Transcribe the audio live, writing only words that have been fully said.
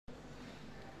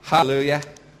Hallelujah.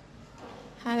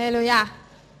 Hallelujah.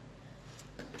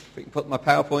 If we can put my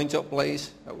PowerPoint up,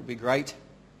 please, that would be great.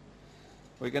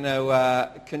 We're going to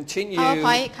continue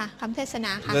PowerPoint ค่ะคำเทศน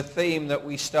าค่ะ the theme that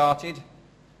we started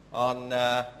on.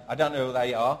 I don't know who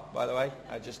they are, by the way.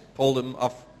 I just pulled them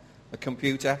off the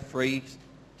computer, free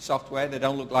software. They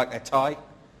don't look like they're Thai,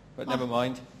 but never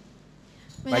mind.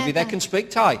 Maybe they can speak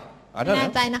Thai. I don't know. แ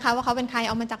น่ใจนะคะว่าเขาเป็นใครเ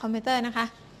อามาจากคอมพิวเตอร์นะคะ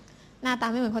หน้าตา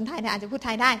ไม่เหมือนคนไทยแต่อาจจะพูดไ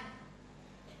ทยได้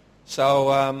So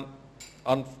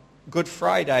on Good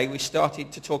Friday we started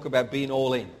to talk about being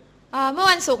all in. เมื่อ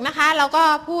วันศุกร์นะคะเราก็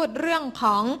พูดเรื่องข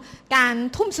องการ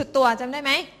ทุ่มสุดตัวจำได้ไห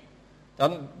ม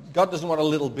God doesn't want a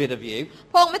little bit of you.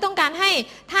 พระองค์ไม่ต้องการให้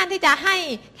ท่านที่จะให้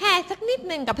แค่สักนิด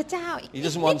นึงกับพระเจ้า He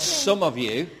doesn't want some of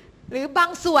you. หรือบา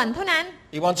งส่วนเท่านั้น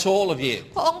He wants all of you.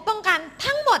 พระองค์ต้องการ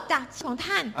ทั้งหมดจากของ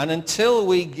ท่าน And until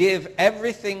we give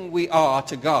everything we are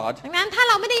to God, ดังนั้นถ้า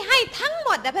เราไม่ได้ให้ทั้งหม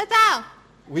ดแด่พระเจ้า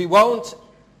we won't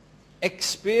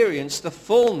experience the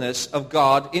fullness of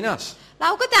God in us. เร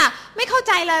าก็จะไม่เข้าใ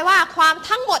จเลยว่าความ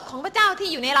ทั้งหมดของพระเจ้าที่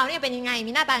อยู่ในเราเนี่ยเป็นยังไง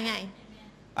มีหน้าตายังไง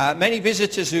Many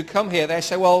visitors who come here, they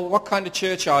say, well, what kind of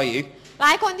church are you? หล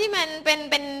ายคนที่มัน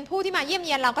เป็นผู้ที่มาเยี่ยมเ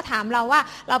ยียนเราก็ถามเราว่า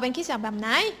เราเป็นคริสตจักรแบบไหน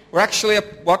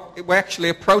We're actually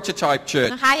a prototype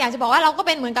church. นะคะอยากจะบอกว่าเราก็เ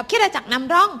ป็นเหมือนกับคริสตจักรน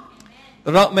ำร่อง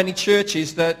There are not many churches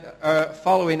that are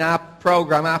following our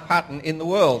program, our pattern in the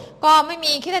world. ก็ไม่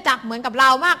มีคริสตจักรเหมือนกับเรา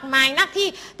มากมายนักที่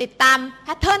ติดตามแพ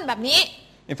ทเทิร์นแบบนี้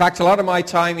In fact, a lot of my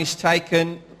time is taken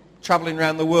traveling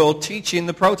around the world teaching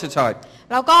the prototype.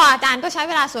 แล้วก็อาจารย์ก็ใช้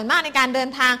เวลาส่วนมากในการเดิน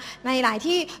ทางในหลาย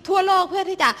ที่ทั่วโลกเพื่อ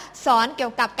ที่จะสอนเกี่ย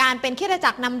วกับการเป็นคริสต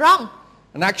จักรนำร่อง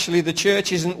And actually the church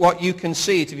isn't what you can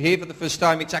see. If you're here for the first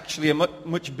time, it's actually a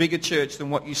much bigger church than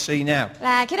what you see now. แล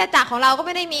ะคริสตจักรของเราก็ไ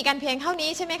ม่ได้มีกันเพียงเท่านี้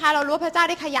ใช่ไหมคะเรารู้พระเจ้า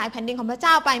ได้ขยายแผ่นดินของพระเจ้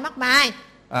าไปมากมาย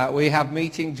We have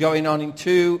meetings going on in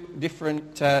 2 different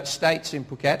states in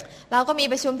Phuket. เราก็มี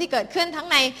ประชุมที่เกิดขึ้นทั้ง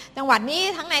ในจังหวัดนี้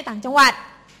ทั้งในต่างจังหวัด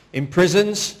In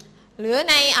prisons. หรือ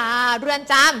ในเรือน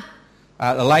จำ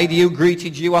The lady who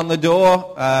greeted you on the door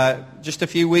just a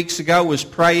few weeks ago was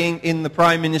praying in the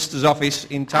Prime Minister's office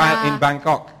in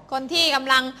Bangkok. คน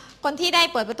ที่ได้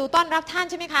เปิดประตูต้อนรับท่าน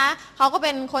ใช่ไหมคะเขาก็เ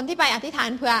ป็นคนที่ไปอธิษฐาน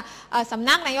เผื่อสำ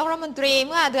นักนายกรัฐมนตรี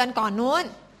เมื่อเดือนก่อนนู้น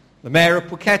The Mayor of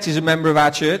Phuket is a member of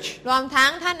our church. รวมทั้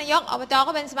งท่านนายกอบจ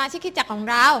ก็เป็นสมาชิกคริสตจักรของ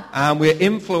เรา And we're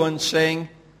influencing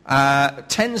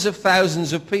tens of thousands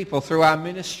of people through our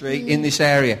ministry in this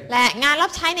area. และงานรั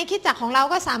บใช้ในคริสตจักรของเรา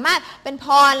ก็สามารถเป็นพ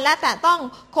รและแต่ต้อง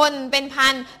คนเป็นพั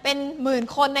นเป็นหมื่น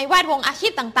คนในแวดวงอาชี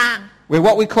พต่างๆ We're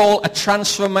what we call a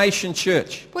transformation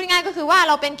church. พูดง่ายๆก็คือว่าเ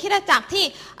ราเป็นคริสตจักรที่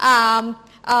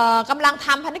กำลังท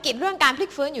ำภารกิจเรื่องการพลิ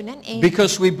กฟื้นอยู่นั่นเอง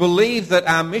Because we believe that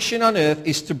our mission on earth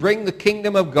is to bring the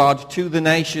kingdom of God to the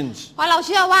nations. เพราะเราเ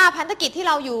ชื่อว่าพันธกิจที่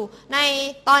เราอยู่ใน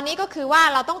ตอนนี้ก็คือว่า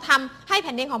เราต้องทำให้แ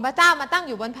ผ่นดินของพระเจ้ามาตั้งอ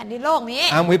ยู่บนแผ่นดินโลกนี้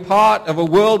And we're part of a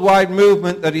worldwide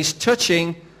movement that is touching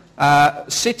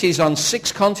cities on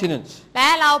 6 continents. และ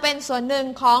เราเป็นส่วนหนึ่ง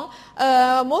ของ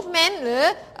movement หรือ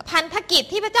พันธกิจ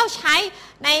ที่พระเจ้าใช้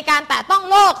ในการแตะต้อง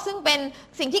โลกซึ่งเป็น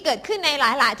สิ่งที่เกิดขึ้นในห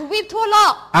ลายๆทวีปทั่วโล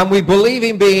ก And we believe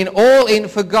in being all in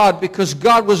for God because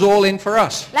God was all in for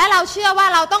us. และเราเชื่อว่า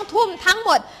เราต้องทุ่มทั้งห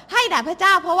มดให้แด่พระเจ้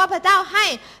าเพราะว่าพระเจ้าให้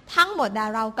ทั้งหมดแด่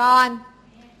เราก่อน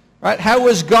Right? How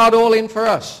was God all in for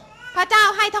us? พระเจ้า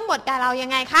ให้ทั้งหมดแก่เรายั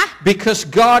งไงคะ Because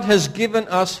God has given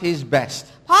us His best.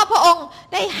 เพราะพระองค์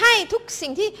ได้ให้ทุกสิ่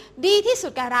งที่ดีที่สุ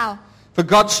ดแก่เรา For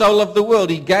God so loved the world,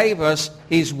 He gave us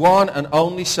His one and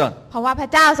only Son. เพราะว่าพระ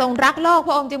เจ้าทรงรักโลกพ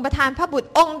ระองค์จึงประทานพระบุตร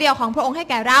องค์เดียวของพระองค์ให้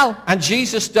แก่เรา And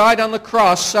Jesus died on the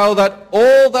cross so that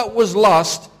all that was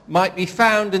lost might be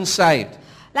found and saved.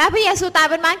 และพระเยซูตาย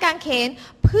บนไม้กางเขน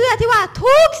เพื่อที่ว่า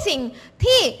ทุกสิ่ง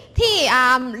ที่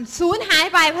สูญหาย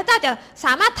ไปพระเจ้าจะส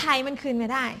ามารถไถ่มันคืนมา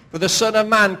ได้ For the Son of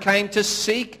Man came to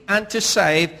seek and to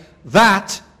save that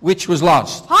which was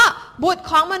lost. เพราะบุตร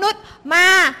ของมนุษย์มา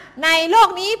ในโลก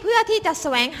นี้เพื่อที่จะแส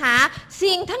วงหา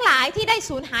สิ่งทั้งหลายที่ได้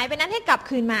สูญหายไปนั้นให้กลับ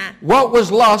คืนมา What was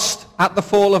lost at the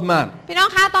fall of man? พี่น้อง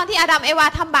คะตอนที่อาดัมเอวา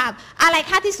ทำบาปอะไร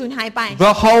คะที่สูญหายไป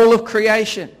The whole of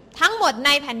creation. ทั้งหมดใน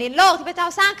แผ่นดินโลกที่พระเจ้า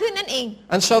สร้างขึ้นนั่นเอง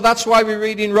And so that's why we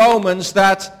read in Romans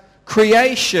that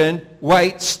creation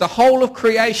waits, the whole of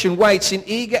creation waits in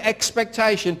eager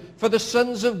expectation for the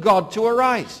sons of God to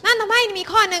arise. นั่นทำให้มี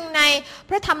ข้อหนึ่งใน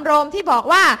พระธรรมโรมที่บอก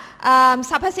ว่า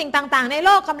สรรพสิ่งต่างๆในโ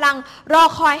ลกกำลังรอ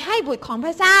คอยให้บุตรของพ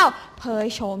ระเจ้าเผย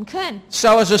โฉมขึ้น So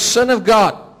as a son of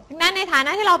God, ดังนั้นในฐาน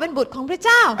ะที่เราเป็นบุตรของพระเ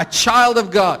จ้า a child of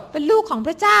God, เป็นลูกของพ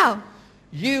ระเจ้า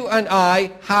you and I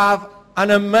have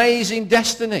an amazing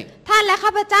destiny. ท่านและข้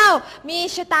าพเจ้ามี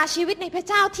ชะตาชีวิตในพระ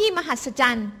เจ้าที่มหัศจ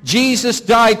รรย์ Jesus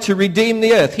died to redeem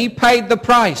the earth. He paid the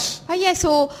price. พระเย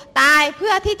ซูตายเ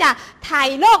พื่อที่จะไถ่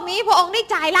โลกนี้พระองค์ได้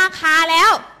จ่ายราคาแล้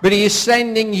ว But he is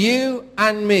sending you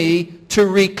and me to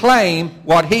reclaim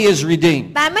what he has redeemed.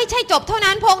 แต่ไม่ใช่จบเท่า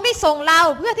นั้นพระองค์ได้ส่งเรา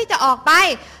เพื่อที่จะออกไป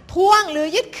ทวงหรือ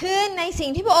ยึดคืนในสิ่ง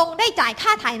ที่พระองค์ได้จ่ายค่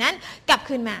าไถ่นั้นกลับ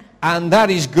คืนมา And that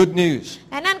is good news.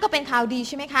 และนั่นก็เป็นข่าวดีใ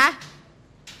ช่ไหมคะ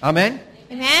Amen.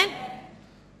 Amen.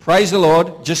 Praise the Lord.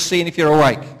 Just seeing if you're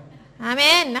awake. อาเม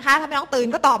นนะคะถ้าไม่ต้องตื่น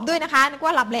ก็ตอบด้วยนะคะนึก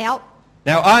ว่าหลับแล้ว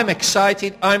Now I'm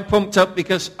excited. I'm pumped up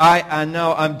because I know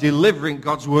I'm delivering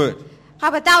God's word. ข้า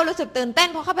พเจ้ารู้สึกตื่นเต้น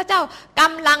เพราะข้าพเจ้าก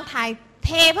ำลังถ่ายเท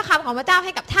พระคำของพระเจ้าใ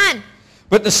ห้กับท่าน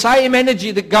But the same energy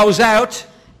that goes out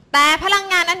แต่พลัง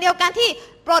งานอันเดียวกันที่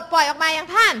ปลดปล่อยออกมาอย่าง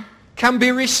ท่าน can be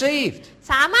received.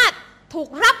 สามารถถูก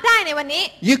รับได้ในวันนี้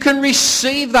You can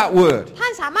receive that word ท่า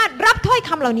นสามารถรับถ้อยค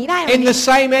ำเหล่านี้ได้ in the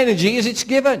same energy as it's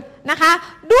given. นะคะ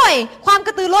ด้วยความก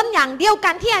ระตือร้นอย่างเดียวกั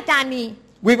นที่อาจารย์มี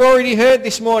We've already heard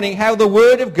this morning how the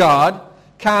word of God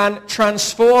can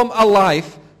transform a life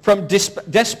from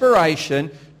desperation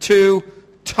to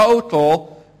total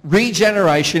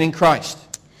regeneration in Christ.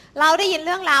 เราได้ยินเ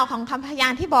รื่องราวของคำพยา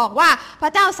นที่บอกว่าพร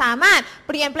ะเจ้าสามารถเ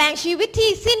ปลี่ยนแปลงชีวิตที่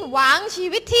สิ้นหวังชี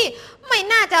วิตที่ไม่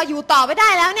น่าจะอยู่ต่อไปได้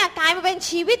แล้วเนี่ยกลายมาเป็น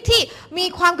ชีวิตที่มี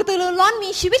ความกระตือรือร้น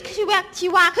มีชีวิตชี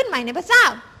วาขึ้นใหม่ในพระเจ้า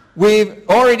We've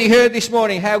already heard this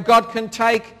morning how God can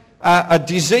take a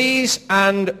disease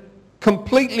and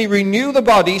completely renew the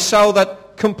body so that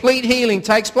complete healing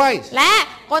takes place. และ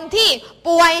คนที่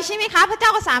ป่วยใช่ไหมคะพระเจ้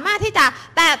าก็สามารถที่จะ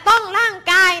แตะต้องร่าง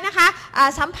กายนะคะ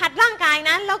สัมผัสร่างกาย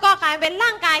นั้นแล้วก็กลายเป็นร่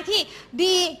างกายที่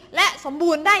ดีและสม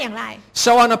บูรณ์ได้อย่างไร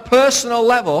So on a personal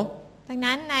level, ดัง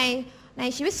นั้นใน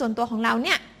ชีวิตส่วนตัวของเราเ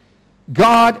นี่ย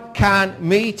God can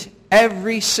meet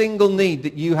every single need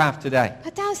that you have today. พ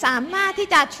ระเจ้าสามารถที่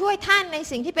จะช่วยท่านใน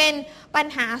สิ่งที่เป็นปัญ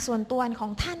หาส่วนตัวขอ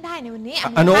งท่านได้ในวันนี้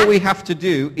And all we have to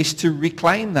do is to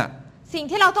reclaim that. สิ่ง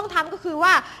ที่เราต้องทำก็คือ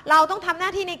ว่าเราต้องทำหน้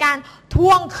าที่ในการท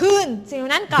วงคืนสิ่ง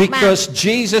นั้นกลับมา Because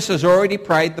Jesus has already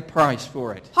paid the price for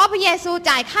it. เพราะพระเยซู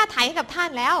จ่ายค่าไถ่ให้กับท่าน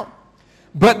แล้ว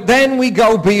But then we go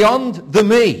beyond the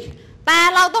me. แต่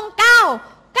เราต้องก้า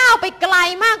วไปไกล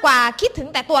มากกว่าคิดถึง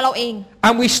แต่ตัวเราเอง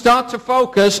And we start to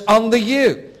focus on the you.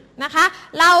 นะคะ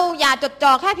เราอย่าจดจ่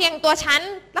อแค่เพียงตัวฉัน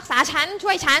รักษาฉันช่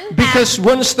วยฉัน Because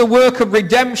once the work of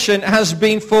redemption has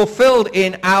been fulfilled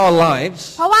in our lives,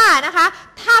 เพราะว่านะคะ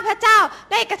ถ้าพระเจ้า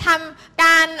ได้กระทำก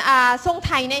ารทรงไ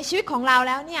ถ่ในชีวิตของเรา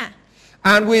แล้วเนี่ย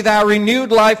and with our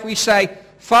renewed life we say,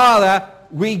 Father,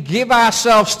 we give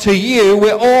ourselves to you,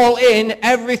 we're all in,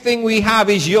 everything we have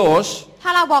is yours. ถ้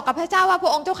าเราบอกกับพระเจ้าว่าพร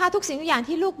ะองค์เจ้าข้าทุกสิ่งทุกอย่าง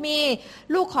ที่ลูกมี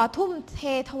ลูกขอทุ่มเท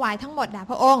ถวายทั้งหมดนะ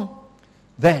พระองค์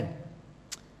Then,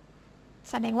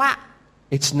 แสดงว่า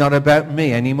it's not about me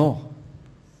anymore.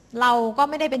 เราก็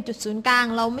ไม่ได้เป็นจุดศูนย์กลาง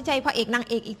เราไม่ใช่พระเอกนาง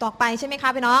เอกอีกต่อไปใช่ไหมคะ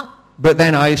พี่น้อง But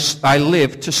then I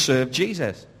live to serve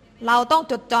Jesus. เราต้อง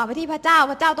จดจ่อไปที่พระเจ้า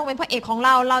พระเจ้าต้องเป็นพระเอกของเร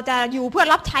าเราจะอยู่เพื่อ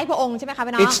รับใช้พระองค์ใช่ไหมคะ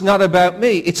พี่น้อง It's not about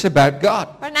me, it's about God.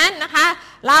 เพราะนั้นนะคะ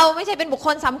เราไม่ใช่เป็นบุคค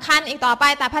ลสำคัญอีกต่อไป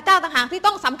แต่พระเจ้าต่างหากที่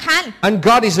ต้องสำคัญ And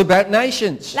God is about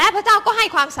nations. และพระเจ้าก็ให้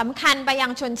ความสำคัญไปยั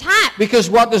งชนชาติ Because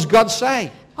what does God say?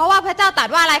 เพราะว่าพระเจ้าตรัส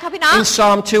ว่าอะไรครับพี่น้อง In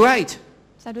Psalm 2:8,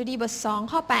 สดุดีบท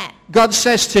2ข้อ God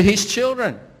says to his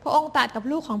children, 8พระองค์ตรัสกับ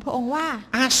ลูกของพระองค์ว่า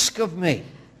ask of me,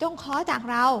 จงขอจาก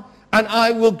เรา and I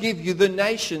will give you the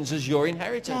nations as your แต่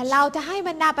inheritance. เราจะให้บ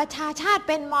รรดาประชาชาติเ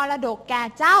ป็นมรดกแก่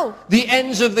เจ้า The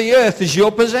ends of the earth is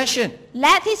your possession. แล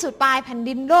ะที่สุดปลายแผ่น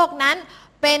ดินโลกนั้น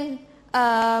เป็น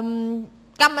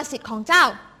กรรมสิทธิ์ของเจ้า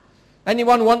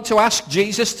Anyone want to ask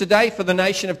Jesus today for the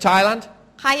nation of Thailand?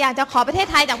 ใครอยากจะขอประเทศ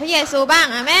ไทยจากพระเยซูบ้าง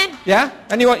อาเมน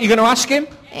Yeah? Anyone? You going to ask him?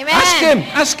 Amen. Ask him.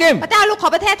 Ask him. พระเจ้าลูกขอ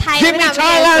ประเทศไทย Give me ในนามพระ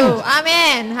เยซู Thailand. อาเม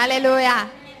นฮาเลลูยา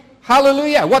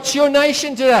Hallelujah. What's your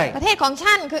nation today? ประเทศของ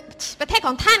ท่านคือประเทศข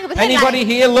องท่านคือประเทศอะไร Anybody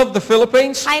here love the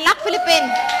Philippines? ใครรักฟิลิปปินส์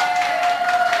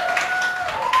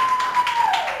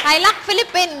ใครรักฟิลิป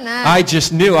ปินส์นะ I just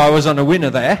knew I was on a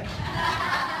winner there.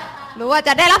 หรือว่าจ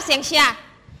ะได้รับเสียงเชียร์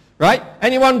Right?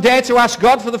 Anyone dare to ask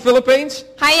God for the Philippines?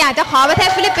 ใครอยากจะขอประเทศ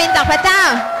ฟิลิปปินส์จากพระเจ้า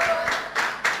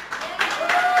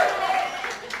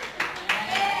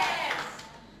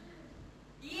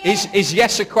Is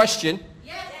yes a question?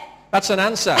 That's an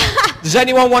answer. Does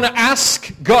anyone want to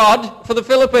ask God for the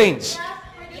Philippines?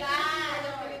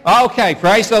 Okay,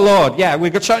 praise the Lord. Yeah, we're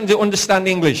trying to understand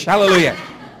English. Hallelujah.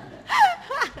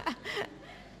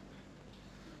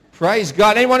 Praise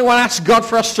God. Anyone want to ask God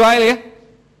for Australia?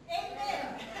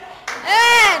 เ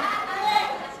อ้ย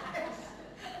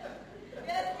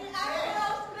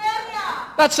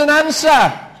That's an answer.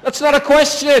 That's not a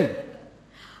question.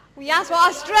 We ask for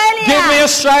Australia Give me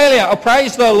Australia. Oh,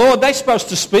 praise the Lord. They're supposed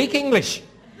to speak English.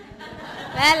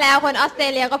 และแล้วคนออสเตร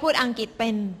เลียก็พูดอังกฤษเป็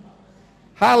น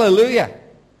Hallelujah.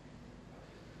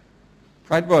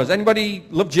 Pride boys. Anybody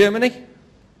love Germany?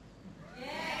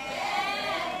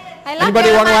 Anybody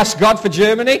want to ask God for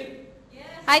Germany?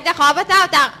 ใครจะขอพระเจ้า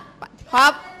จากขอ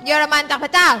เยอรมันจากพร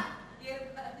ะเจ้า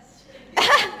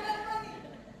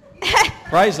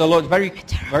Praise the Lord. Very,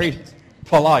 very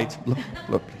polite.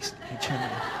 Look, please.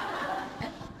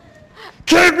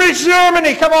 Give me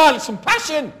Germany. Come on, some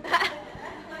passion.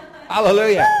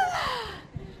 Hallelujah.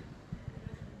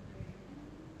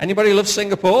 Anybody love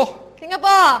Singapore? สิงคโป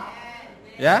ร์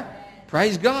Yeah?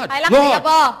 Praise God. ใครรักสิงคโป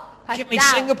ร์ Give me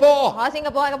Singapore. ขอสิงค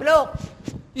โปร์กับลูก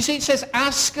You see, it says,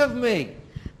 ask of me.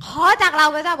 ขอจากเรา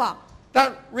พระเจ้าบอก That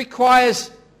requires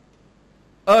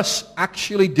us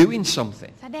actually doing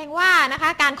something. แสดงว่านะคะ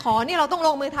การขอนี่เราต้องล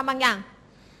งมือทำบางอย่าง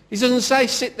He doesn't say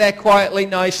sit there quietly,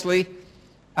 nicely,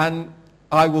 and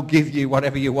I will give you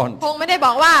whatever you want. คงไม่ได้บ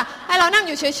อกว่าให้เรานั่งอ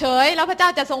ยู่เฉยๆแล้วพระเจ้า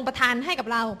จะทรงประทานให้กับ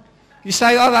เรา You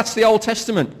say, oh, that's the Old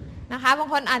Testament. นะคะบาง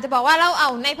คนอาจจะบอกว่าเราเอา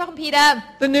ในพระคัมภีร์เดิม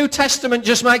The New Testament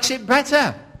just makes it better.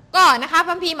 ก็นะคะพร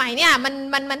ะคัมภีร์ใหม่เนี่ย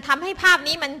มันทำให้ภาพ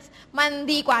นี้มัน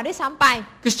ดีกว่าด้วยซ้ำไป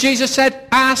Because Jesus said,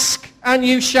 ask and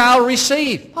you shall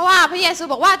receive. เพราะว่าพระเยซู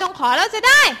บอกว่าจงขอแล้วจะ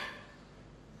ได้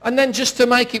And then just to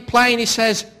make it plain, he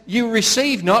says, you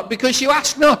receive not because you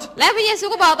ask not. และพระเยซู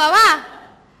ก็บอกต่อว่า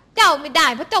เจ้าไม่ได้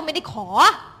เพราะเจ้าไม่ได้ขอ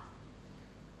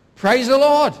Praise the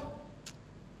Lord.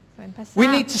 เป็นภาษา We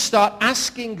need to start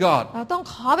asking God เราต้อง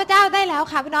ขอพระเจ้าได้แล้ว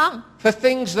ค่ะพี่น้อง for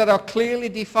things that are clearly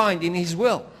defined in his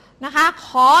will. นะคะข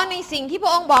อในสิ่งที่พร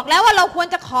ะองค์บอกแล้วว่าเราควร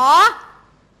จะขอ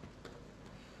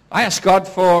I asked God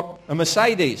for a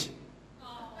Mercedes,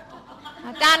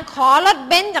 การขอรถ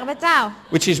เบนซ์จากพระเจ้า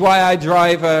which is why I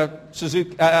drive a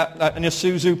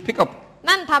Isuzu pickup.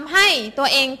 นั่นทำให้ตัว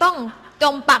เองต้องจ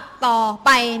มปักต่อไ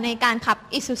ปในการขับ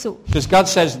อิซูซุ Because God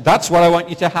says, that's what I want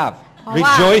you to have.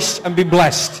 Rejoice and be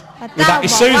blessed with that พระ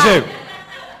Isuzu.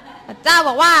 เจ้าบ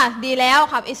อกว่าดีแล้ว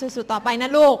ขับอิซูซุต่อไปนะ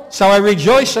ลูก So I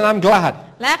rejoice and I'm glad.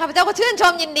 และข้าพเจ้าก็ชื่นช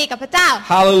มยินดีกับพระเจ้า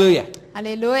Hallelujah. ฮาเ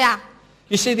ลลูยา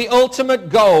You see, the ultimate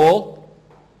goal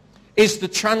is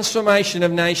the transformation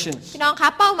of nations. พี่น้องครั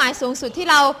บเป้าหมายสูงสุดที่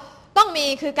เราต้องมี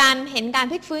คือการเห็นการ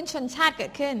พลิกฟื้นชนชาติเกิ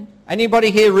ดขึ้น Anybody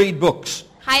here read books?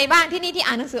 ใครบ้างที่นี่ที่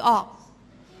อ่านหนังสือออก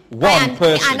One อ่าน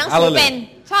person. หนังสือเป็น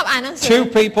Hallelujah. ชอบอ่านหนังสือ Two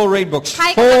people read books. ใคร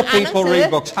Four อ่านหนัง people สือ read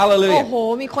books. โอ้ Hallelujah. โห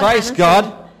มีคนอ่านหนัง Praise สือ God.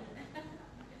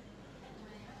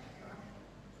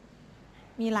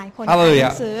 มีหลายคนอ่านหนัง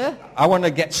Hallelujah. สือ I want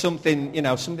to get something,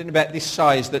 something about this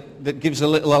size that gives a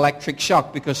little electric shock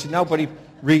because nobody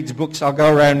reads books. I'll go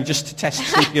around just to test to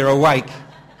see if you're awake.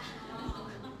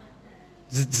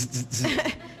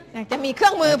 อยากจะมีเครื่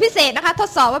องมือพิเศษนะคะทด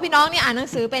สอบว่าพี่น้องนี่อ่านหนัง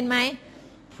สือเป็นไหม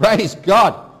Praise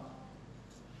God.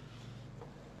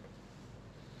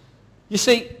 You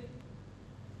see,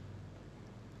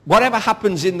 whatever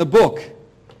happens in the book,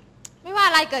 ไม่ว่า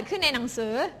อะไรเกิดขึ้นในหนังสื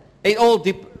อ it all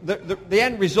the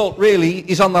end result really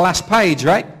is on the last page,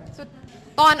 right? สุด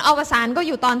ตอนอวสานก็อ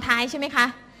ยู่ตอนท้ายใช่ไหมคะ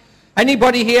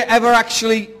Anybody here ever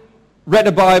actually read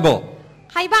a Bible?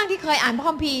 ใครบ้างที่เคยอ่านพระ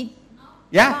คัมภีร์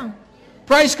Yeah?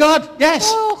 Praise God. Yes.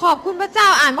 โอ้ขอบคุณพระเจ้า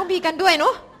อ่านพระคัมภีร์กันด้วยเนา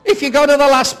ะ If you go to the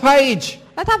last page,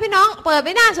 แล้วถ้าพี่น้องเปิดไป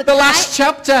หน้าสุด the ท้าย last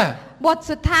chapter, บท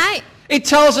สุดท้าย it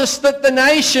tells us that the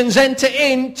nations enter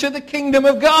into the kingdom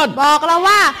of God. บอกเรา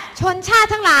ว่าชนชาติ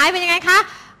ทั้งหลายเป็นยังไงคะ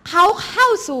เขาเข้า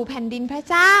สู่แผ่นดินพระ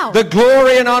เจ้า The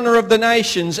glory and honor of the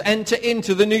nations enter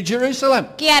into the New Jerusalem.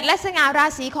 เกียรติและสง่ารา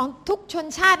ศีของทุกชน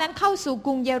ชาตินั้นเข้าสู่ก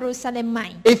รุงเยรูซาเล็มใหม่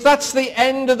If that's the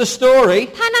end of the story,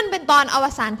 ถ้านั่นเป็นตอนอว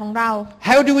สานของเรา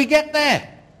how do we get there?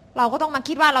 เราก็ต้องมา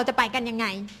คิดว่าเราจะไปกันยังไง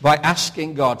By asking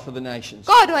God for the nations.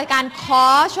 ก็โดยการขอ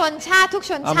ชนชาติทุก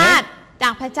ชนชาติจา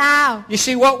กพระเจ้า You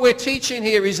see, what we're teaching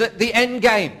here is that the end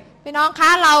game. พี่น้องคะ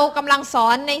เรากำลังสอ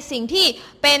นในสิ่งที่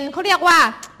เป็นเขาเรียกว่า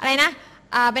อะไรนะ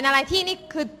เป็นอะไรที่นี่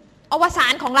คืออวสา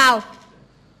นของเรา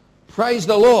Praise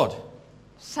the Lord.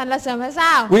 สรรเสริญพระเจ้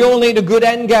า We all need a good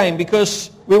end game because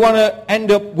we want to end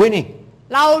up winning.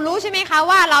 เรารู้ใช่ไหมคะ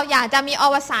ว่าเราอยากจะมีอ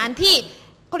วสานที่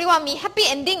เขาเรียกว่ามีแฮปปี้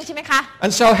เอนดิ้งใช่ไหมคะ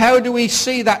And so how do we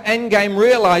see that end game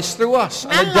realized through us on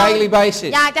นั้น a เรา daily basis?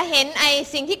 อยากจะเห็นไอ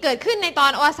สิ่งที่เกิดขึ้นในตอ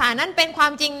นอวสานนั้นเป็นควา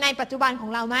มจริงในปัจจุบันของ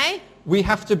เราไหม We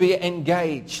have to be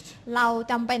engaged. เรา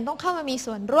จำเป็นต้องเข้ามามี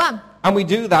ส่วนร่วม And we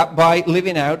do that by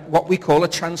living out what we call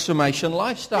a transformation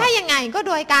lifestyle. ถ้ายังไงก็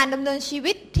โดยการดำเนินชี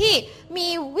วิตที่มี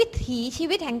วิถีชี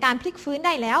วิตแห่งการพลิกฟื้นไ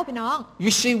ด้แล้วพี่น้อง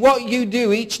You see, what you do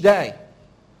each day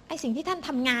ไอสิ่งที่ท่านท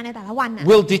ำงานในแต่ละวันน่ะ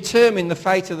will determine the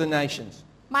fate of the nations.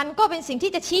 มันก็เป็นสิ่ง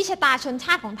ที่จะชี้ชะตาชนช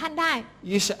าติของท่านได้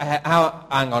You say,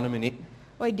 hang on a minute.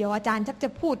 โอ้ยเดี๋ยวอาจารย์ชักจะ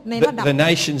พูดในระดับ The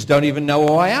nations don't even know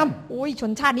who I am. โอ้ยช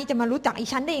นชาตินี้จะมารู้จักอี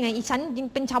ฉันได้ยังไงอีฉันยัง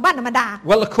เป็นชาวบ้านธรรมดา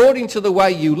Well, according to the way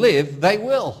you live, they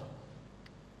will.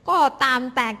 ก็ตาม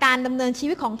แต่การดำเนินชี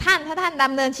วิตของท่านถ้าท่านด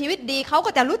ำเนินชีวิตดีเขา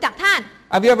ก็จะรู้จักท่าน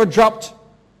Have you ever dropped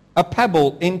a pebble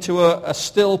into a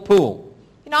still pool?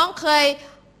 พี่น้องเคย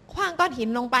ขว้างก้อนหิน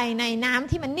ลงไปในน้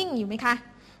ำที่มันนิ่งอยู่ไหมคะ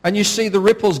And you see the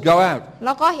ripples go out. แ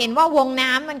ล้วก็เห็นว่าวง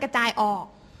น้ำมันกระจายออก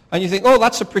And you think, oh,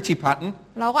 that's a pretty pattern.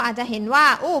 เราก็อาจจะเห็นว่า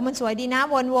โอ้มันสวยดีนะ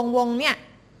วงเนี่ย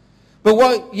But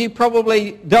what you probably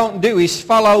don't do is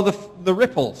follow the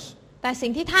ripples. แต่สิ่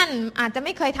งที่ท่านอาจจะไ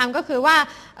ม่เคยทำก็คือว่า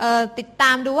ติดต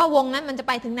ามดูว่าวงนั้นมันจะ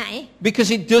ไปถึงไหน Because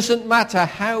it doesn't matter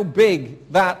how big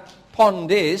that pond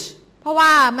is. เพราะว่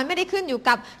ามันไม่ได้ขึ้นอยู่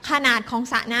กับขนาดของ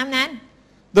สระน้ำนั้น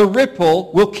The ripple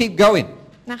will keep going.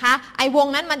 นะคะไอ้วง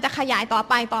นั้นมันจะขยายต่อ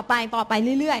ไป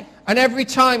เรื่อยๆ And every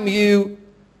time you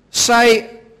say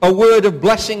a word of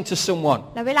blessing to someone,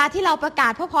 และเวลาที่เราประกา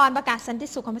ศพระพรประกาศสันติ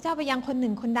สุขของพระเจ้าไปยังคนห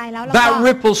นึ่งคนใดแล้ว that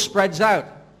ripple spreads out.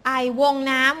 ไอ้วง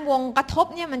น้ำวงกระทบ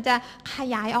เนี่ยมันจะข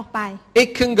ยายออกไป It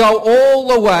can go all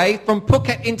the way from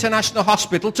Phuket International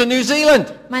Hospital to New Zealand.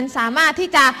 มันสามารถที่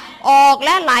จะออกแล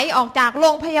ะไหลออกจากโร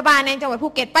งพยาบาลในจังหวัดภู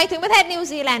เก็ตไปถึงประเทศนิว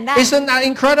ซีแลนด์ได้ Isn't that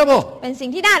incredible? เป็นสิ่ง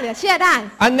ที่น่าเหลือเชื่อได้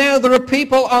And now there are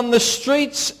people on the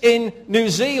streets in New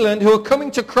Zealand who are coming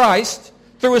to Christ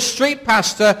through a street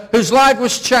pastor whose life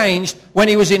was changed when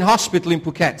he was in hospital in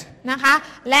Phuket. นะคะ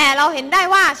และเราเห็นได้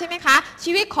ว่าใช่ไหมคะ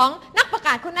ชีวิตของนักประก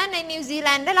าศคนนั้นในนิวซีแล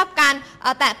นด์ได้รับการ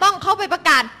แตะต้องเข้าไปประ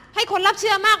กาศให้คนรับเ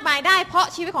ชื่อมากมายได้เพราะ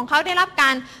ชีวิตของเขาได้รับกา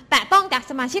รแตะต้องจาก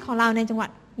สมาชิกของเราในจังหวัด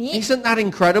นี้ Isn't that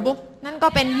incredible? นั่นก็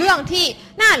เป็นเรื่องที่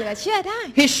น่าเหลือเชื่อได้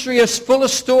History is full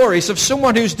of stories of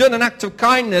someone who's done an act of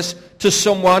kindness to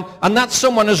someone and that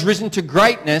someone has risen to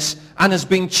greatness and has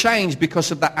been changed because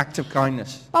of that act of kindness.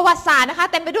 ประวัติศาสตร์นะคะ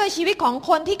เต็มไปด้วยชีวิตของ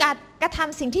คนที่กระท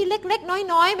ำสิ่งที่เล็ก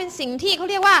ๆน้อยๆเป็นสิ่งที่เขา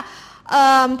เรียกว่า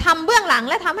ทำเบื้องหลัง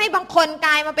และทำให้บางคนก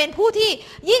ลายมาเป็นผู้ที่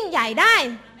ยิ่งใหญ่ได้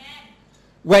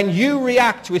When you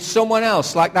react with someone else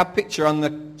like that picture on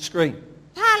the screen,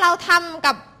 ถ้าเราทำ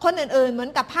กับคนอื่นๆเหมือ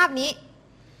นกับภาพนี้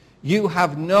you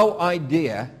have no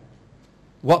idea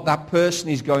what that person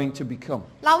is going to become.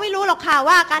 เราไม่รู้หรอกค่ะ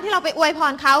ว่าการที่เราไปอวยพ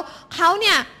รเขาเ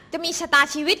นี่ยจะมีชะตา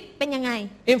ชีวิตเป็นยังไง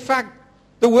In fact,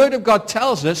 the Word of God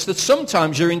tells us that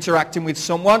sometimes you're interacting with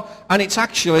someone and it's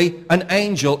actually an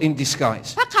angel in disguise.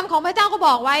 พระคำของพระเจ้าก็บ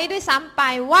อกไว้ด้วยซ้ำไป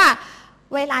ว่า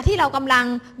เวลาที่เรากำลัง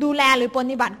ดูแลหรือป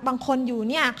ฏิบัติบางคนอยู่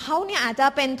เนี่ยเขาเนี่ยอาจจะ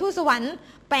เป็นทูตสวรรค์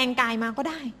แปลงกายมาก็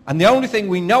ได้ And the only thing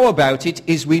we know about it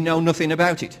is we know nothing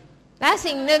about it. และ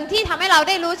สิ่งหนึ่งที่ทำให้เรา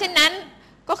ได้รู้เช่นนั้น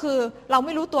ก็คือเราไ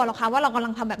ม่รู้ตัวหรอกค่ะว่าเรากำลั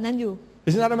งทำแบบนั้นอยู่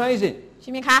Isn't that amazing? ใ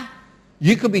ช่ไหมคะ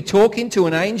You could be talking to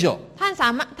an angel.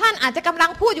 ท่านอาจจะกำลั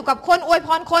งพูดอยู่กับคนอวยพ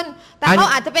รคนแต่เขา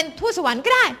อาจจะเป็นทูตสวรรค์ก็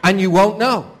ได้ And you won't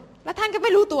know. และท่านก็ไ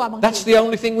ม่รู้ตัวบางที That's the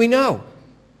only thing we know.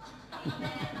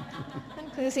 นั่น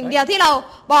คือสิ่งเดียวที่เรา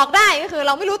บอกได้ก็คือเ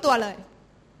ราไม่รู้ตัวเลย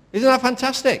Isn't that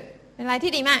fantastic? เป็นอะไร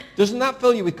ที่ดีมาก Doesn't that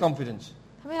fill you with confidence?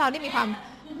 ทำให้เราได้มีความ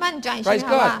มั่นใจใช่ไหม Praise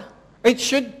คะว่า God. It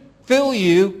should fill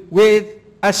you with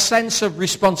a sense of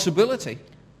responsibility.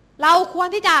 เราควร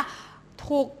ที่จะ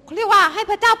ถูกเรียกว่าให้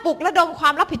พระเจ้าปลุกระดมควา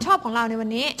มรับผิดชอบของเราในวัน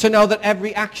นี้ To know that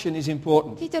every action is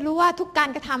important. ที่จะรู้ว่าทุกการ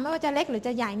กระทำไม่ว่าจะเล็กหรือจ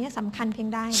ะใหญ่เนี่ยสำคัญเพียง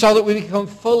ใด So that we become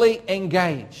fully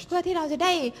engaged. เพื่อที่เราจะไ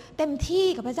ด้เต็มที่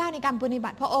กับพระเจ้าในการปฏิบั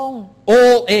ติพระองค์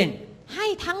All in. ให้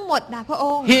ทั้งหมดนะพระอ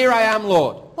งค์ Here I am,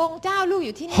 Lord. พระองค์เจ้าลูกอ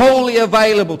ยู่ที่นี่ Wholly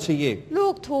available to you. ลู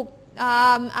กถูก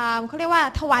เขาเรียกว่า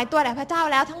ถวายตัวแด่พระเจ้า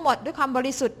แล้วทั้งหมดด้วยความบ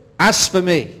ริสุทธิ์ As for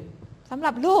me, สำห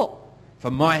รับลูก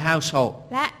for my household,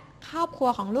 และครอบครัว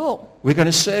ของลูก we're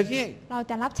going to serve you. เรา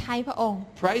จะรับใช้พระองค์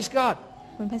Praise God.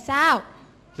 คุณพระเจ้า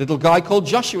Little guy called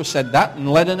Joshua said that and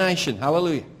led a nation.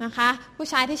 Hallelujah. นะคะผู้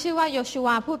ชายที่ชื่อว่าโยชูว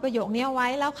าพูดประโยคนี้เอาไว้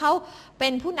แล้วเขาเป็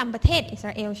นผู้นำประเทศอิสร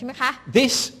าเอลใช่ไหมคะ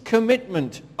This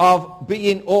commitment of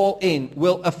being all in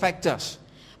will affect us.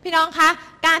 พี่น้องคะ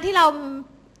การที่เรา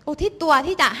อุทิศตัว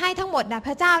ที่จะให้ทั้งหมดแด่พ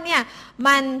ระเจ้าเนี่ย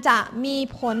มันจะมี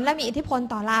ผลและมีอิทธิพล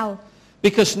ต่อเรา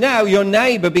Because now your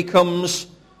neighbor becomes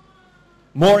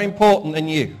more important than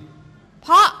you. เพ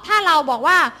ราะถ้าเราบอก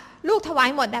ว่าลูกถวาย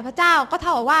หมดแด่พระเจ้าก็เท่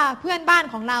ากับว่าเพื่อนบ้าน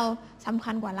ของเราสำ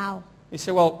คัญกว่าเรา You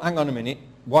say, well, hang on a minute.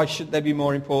 Why should they be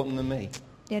more important than me?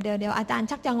 เดี๋ยวอาจารย์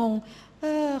ชักจะงง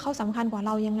เขาสำคัญกว่าเ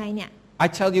รายังไงเนี่ย I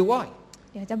tell you why.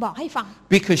 เดี๋ยวจะบอกให้ฟัง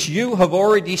Because you have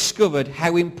already discovered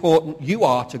how important you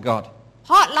are to God. เพ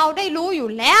ราะเราได้รู้อยู่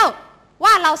แล้ว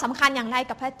ว่าเราสำคัญอย่างไร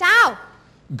กับพระเจ้า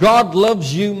God loves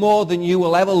you more than you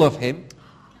will ever love him.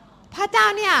 พระเจ้า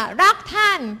เนี่ยรักท่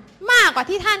านมากกว่า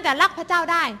ที่ท่านจะรักพระเจ้า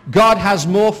ได้ God has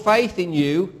more faith in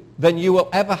you than you will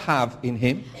ever have in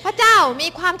him. พระเจ้ามี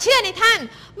ความเชื่อในท่าน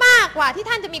มากกว่าที่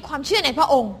ท่านจะมีความเชื่อในพระ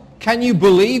องค์ Can you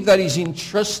believe that he's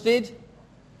entrusted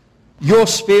your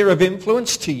sphere of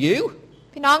influence to you?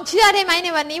 พี่น้องเชื่อได้ไหมใน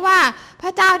วันนี้ว่าพร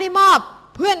ะเจ้าได้มอบ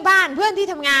เพื่อนบ้านเพื่อนที่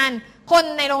ทำงานคน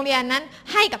ในโรงเรียนนั้น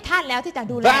ให้กับท่านแล้วที่จะ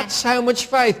ดูแล That's how much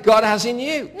faith God has in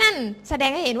you. นั่นแสด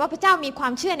งให้เห็นว่าพระเจ้ามีควา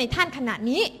มเชื่อในท่านขนาด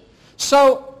นี้ So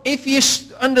if you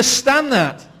understand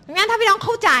that, งั้นถ้าพี่น้องเ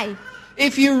ข้าใจ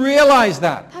if you realize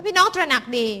that, ถ้าพี่น้องตระหนัก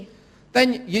ดี then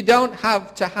you don't have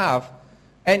to have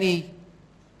any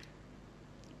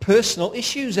personal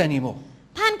issues anymore.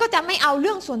 ท่านก็จะไม่เอาเ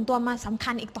รื่องส่วนตัวมาสำ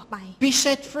คัญอีกต่อไป Be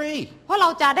set free. เพราะเรา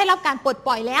จะได้รับการปลดป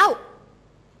ล่อยแล้ว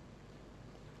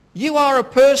You are a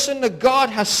person that God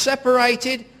has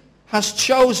separated, has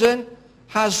chosen,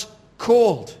 has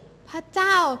called. พระเจ้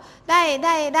าไ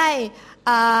ด้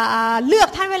เลือก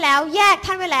ท่านไว้แล้วแยก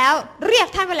ท่านไว้แล้วเรียก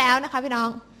ท่านไว้แล้วนะคะพี่น้อง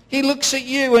He looks at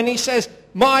you and he says,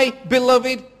 "My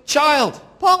beloved child."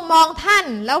 พระองค์มองท่าน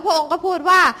แล้วพระองค์ก็พูด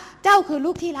ว่าเจ้าคือ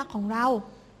ลูกที่รักของเรา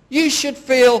You should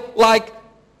feel like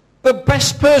the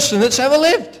best person that's ever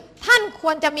lived. ท่านค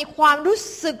วรจะมีความรู้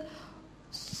สึก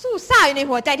สู้ซ่าอยู่ใน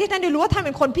หัวใจที่ท่านได้รู้ว่าท่านเ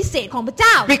ป็นคนพิเศษของพระเจ้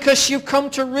า Because you've come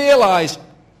to realize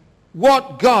what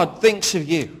God thinks of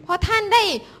you. เพราะท่านได้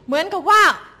เหมือนกับว่า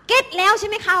เก็ตแล้วใช่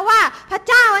ไหมคะว่าพระ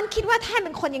เจ้านั้นคิดว่าท่านเ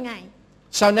ป็นคนยังไง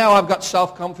So now I've got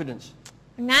self-confidence.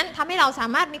 ดังนั้นทำให้เราสา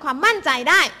มารถมีความมั่นใจ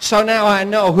ได้ So now I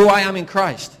know who I am in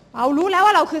Christ. เรารู้แล้วว่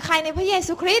าเราคือใครในพระเย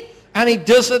ซูคริสต์ And it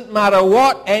doesn't matter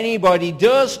what anybody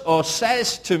does or says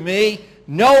to me,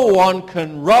 no one can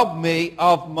rob me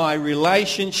of my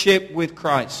relationship with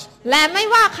Christ. และไม่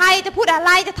ว่าใครจะพูดอะไ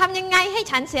รจะทำยังไงให้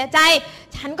ฉันเสียใจ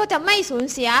ฉันก็จะไม่สูญ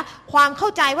เสียความเข้า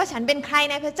ใจว่าฉันเป็นใคร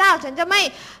ในพระเจ้าฉันจะไม่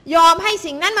ยอมให้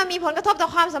สิ่งนั้นมามีผลกระทบต่อ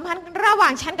ความสัมพันธ์ระหว่า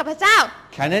งฉันกับพระเจ้า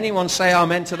Can anyone say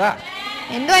amen to that?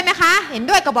 เห็นด้วยไหมคะเห็น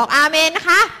ด้วยก็บอกอาเมนนะ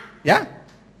คะ Yeah?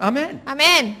 Amen. อาเม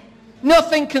น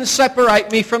Nothing can separate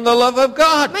me from the love of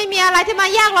God. ไม่มีอะไรที่มา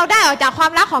แยกเราได้ออกจากควา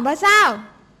มรักของพระเจ้า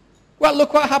Well,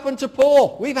 look what happened to Paul.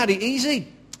 We've had it easy.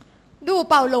 ดู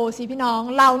เปาโลสิพี่น้อง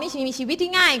เรานี่มีชีวิต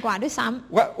ที่ง่ายกว่าด้วยซ้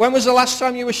ำ When was the last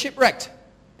time you were shipwrecked?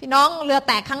 พี่น้องเรือแ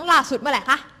ตกครั้งล่าสุดเมื่อไหร่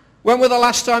คะ When were the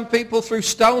last time people threw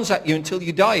stones at you until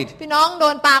you died? พี่น้องโด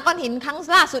นปาก้อนหินครั้ง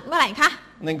ล่าสุดเมื่อไหร่คะ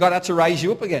And then God had to raise you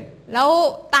up again. แล้ว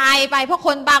ตายไปเพราะค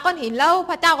นปาก้อนหินแล้ว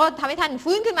พระเจ้าก็ทำให้ท่าน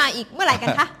ฟื้นขึ้นมาอีกเมื่อไหร่กัน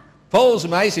คะ Paul's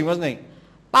amazing, wasn't he?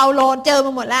 เปาโลเจอม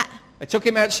าหมดแล้ว They took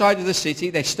him outside of the city.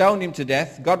 They stoned him to death.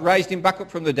 God raised him back up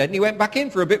from the dead, and he went back in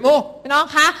for a bit more. พี่น้อง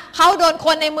คะเขาโดนค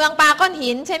นในเมืองปาก้อน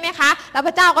หินใช่ไหมคะแล้วพ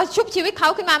ระเจ้าก็ชุบชีวิตเขา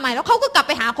ขึ้นมาใหม่แล้วเขาก็กลับไ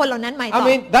ปหาคนเหล่านั้นใหม่ต่อ I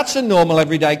mean, that's a normal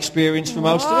everyday experience for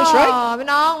most of us, right? พี่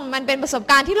น้องมันเป็นประสบ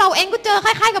การณ์ที่เราเองก็เจอค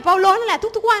ล้ายๆกับเปาโลนั่นแหละ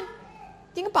ทุกๆวัน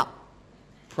จริงหรือเปล่า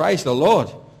Praise the Lord.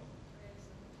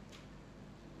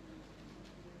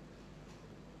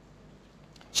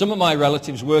 Some of my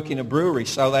relatives work in a brewery,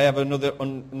 so they have another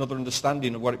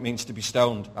understanding of what it means to be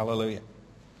stoned. Hallelujah.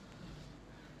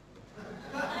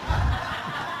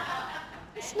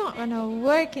 It's not gonna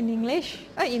work in English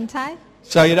or in Thai.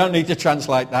 So you don't need to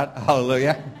translate that.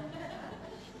 Hallelujah.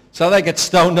 So they get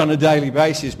stoned on a daily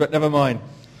basis, but never mind.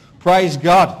 Praise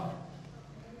God.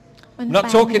 I'm not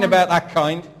talking about that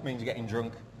kind. It means getting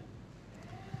drunk.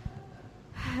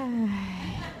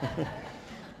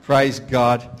 Praise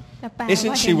God.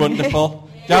 Isn't she wonderful?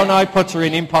 Don't I put her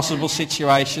in impossible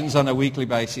situations on a weekly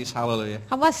basis? Hallelujah.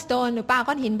 คำว่า stone หรือปา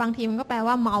ก้อนหินบางทีมันก็แปล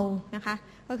ว่าเมานะคะ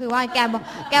ก็คือว่าแกบ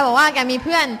อกว่าแกมีเ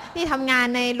พื่อนที่ทำงาน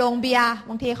ในโรงเบียร์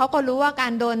บางทีเขาก็รู้ว่ากา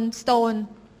รโดน stone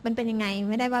มันเป็นยังไง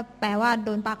ไม่ได้ว่าแปลว่าโด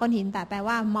นปาก้อนหินแต่แปล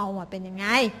ว่าเมาอ่ะเป็นยังไง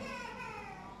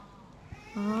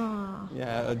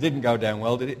Yeah, it didn't go down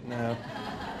well, did it? No.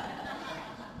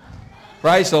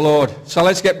 Praise the Lord. So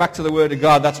let's get back to the Word of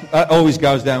God. That always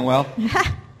goes down well.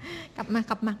 กลับม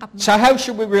า So how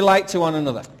should we relate to one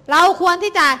another? เราควร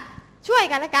ที่จะช่วย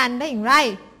กันและกันได้อย่างไร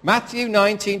Matthew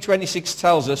 19:26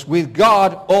 tells us, with God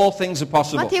all things are มัท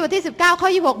possible. ธิวบทที่19ข้อ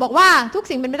26บอกว่าทุก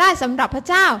สิ่งเป็นไปได้สำหรับพระ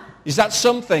เจ้า Is that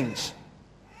some things?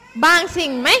 บางสิ่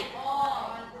งไหม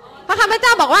พระคำพระเจ้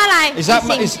าบอกว่าอะไร Is that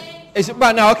สิ่ง is it?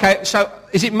 Well, no. Okay. So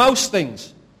is it most things?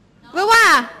 หรือว่า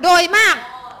โดยมาก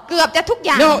เกือบจะทุกอ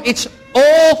ย่าง No, it's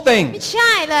all ไม่ things. ใ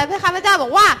ช่เลยพระคำพระเจ้าบอ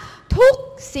กว่าทุก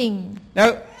สิ่ง Now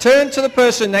turn to the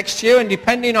person next to you, and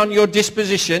depending on your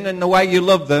disposition and the way you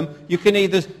love them, you can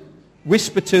either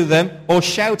whisper to them or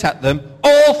shout at them,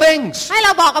 all things. ให้เร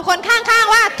าบอกกับคนข้าง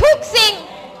ๆว่าทุกสิ่ง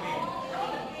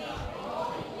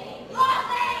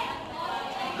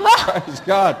Praise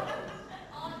God.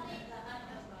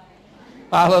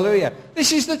 Hallelujah. This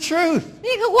is the truth.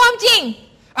 นี่คือความจริง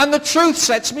And the truth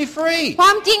sets me free. คว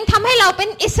ามจริงทำให้เราเป็น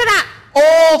อิสระ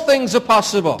All things are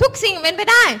possible. ทุกสิ่งเป็นไป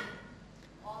ได้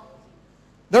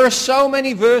There are so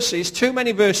many verses, too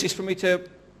many verses for me to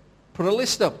put a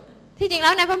list up. ที่จริงแล้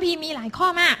วในพระคัมภีร์มีหลายข้อ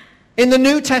มาก In the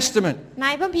New Testament, ใน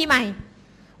พระคัมภีร์ใหม่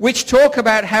which talk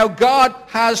about how God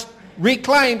has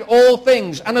reclaimed all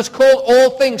things and has called all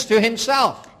things to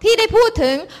himself. ที่ได้พูด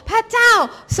ถึงพระเจ้า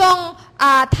ทรง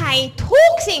ไถ่ทุ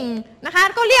กสิ่งนะคะ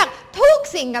ก็เรียกทุก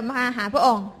สิ่งกลับมาหาพระอ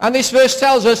งค์ And this verse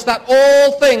tells us that all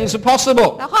things are possible.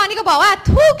 แล้วข้อนี้ก็บอกว่า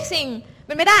ทุกสิ่งเ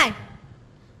ป็นไปได้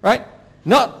Right?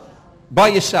 Not by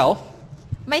yourself.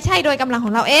 ไม่ใช่โดยกำลังข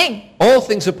องเราเอง All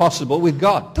things are possible with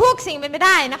God. ทุกสิ่งเป็นไปไ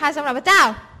ด้นะคะสำหรับพระเจ้า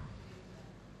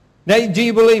Now, do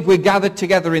you believe we're gathered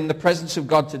together in the presence of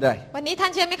God today? วันนี้ท่า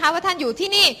นเชื่อไหมคะว่าท่านอยู่ที่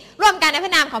นี่ร่วมกันในพร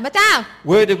ะนามของพระเจ้า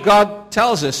Word of God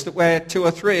tells us that where 2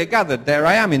 or 3 are gathered, there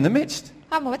I am in the midst.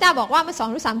 พระของพระเจ้าบอกว่าเมื่อ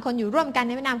2 หรือ 3 คนอยู่ร่วมกันใ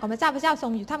นพระนามของพระเจ้าพระเจ้าทร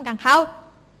งอยู่ท่ามกลางเขา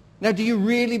Now, do you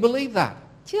really believe that?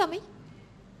 เชื่อไหม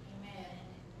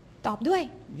ตอบด้วย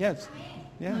Yes.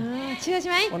 Yeah. เชื่อใช่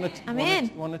ไหม อาเมน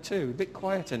One or two. A bit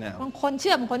quieter บา now. งคนเ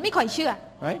ชื่อบางคนไม่ค่อยเชื่อ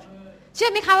Right? เชื่อ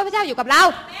ไหมคะว่าพระเจ้าอยู่กับเรา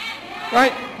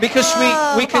Right? Because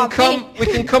we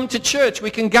can come to church,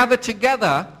 we can gather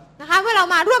together. นะคะเมื่อเรา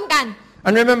มาร่วมกัน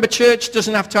And remember, church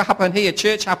doesn't have to happen here.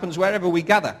 Church happens wherever we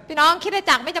gather. พี่น้องคริสต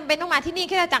จักรไม่จำเป็นต้องมาที่นี่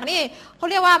คริสตจักรนี่เขา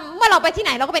เรียกว่าเมื่อเราไปที่ไห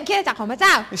นเราก็เป็นคริสตจักรของพระเจ้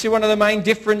า You see, one of the main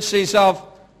differences of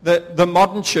the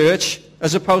modern church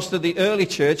as opposed to the early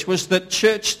church was that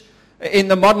church in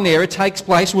the modern era takes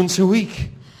place once a week.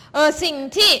 สิ่ง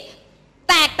ที่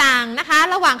แตกต่างนะคะ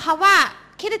ระหว่างคำว่า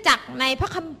คริสตจักรในพระ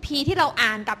คัมภีร์ที่เรา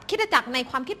อ่านกับคริสตจักรใน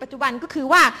ความคิดปัจจุบันก็คือ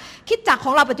ว่าคริสตจักรข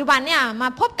องเราปัจจุบันเนี่ยมา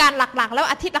พบกันหลักๆแล้ว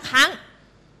อาทิตย์ละครั้ง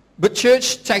But church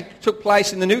took place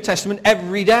in the New Testament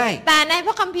every day. แต่ในพ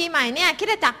ระคัมภีร์ใหม่เนี่ยคริส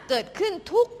ตจักรเกิดขึ้น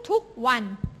ทุกวัน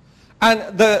And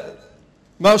the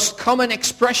most common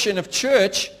expression of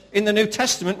church in the New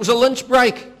Testament was a lunch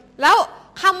break. แล้ว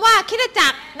คำว่าคริสตจั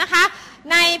กรนะคะ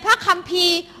ในพระคัมภี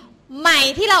ร์ใหม่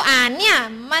ที่เราอ่านเนี่ย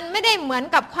มันไม่ได้เหมือน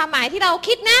กับความหมายที่เรา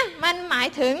คิดนะมันหมาย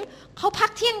ถึงเขาพั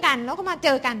กเที่ยงกันแล้วก็มาเจ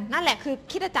อกันนั่นแหละคือ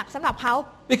คริสตจักรสำหรับเขา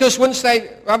Because once they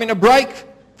having a break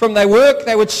from their work,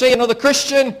 they would see another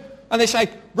Christian and they say,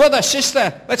 brother, sister,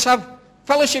 let's have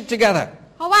fellowship together.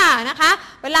 เพราะว่านะคะ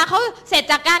เวลาเขาเสร็จ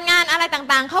จากการงานอะไร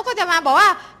ต่างๆเขาก็จะมาบอกว่า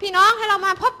พี่น้องให้เราม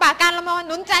าพบปะกันเรามา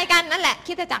หนุนใจกันนั่นแหละค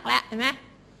ริสตจักรแล้วเห็นไหม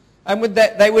And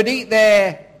they would eat their,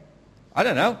 I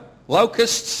don't know,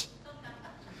 locusts.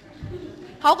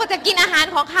 เขาก็จะกินอาหาร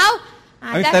ของเขาอ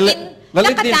าจจะกิน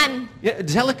จักรจั่น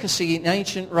Delicacy in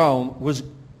ancient Rome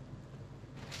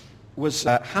was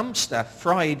hamster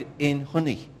fried in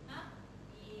honey.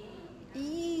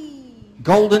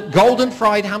 Golden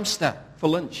fried hamster for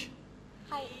lunch.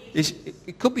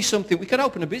 It could be something. We could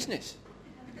open a business.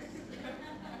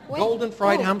 Golden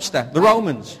fried hamster. The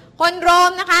Romans. คนโร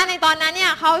มนะคะในตอนนั้นเนี่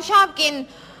ยเขาชอบกิน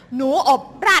หนูอบ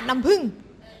ราดน้ำผึ้ง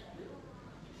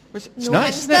It's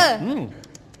nice, isn't it?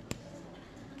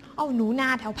 เอาหนูนา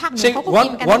แถวภาคเหนือ See, เขาก็กิ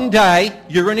นกัน one day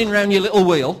you're running around your little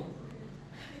wheel,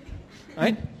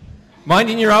 right?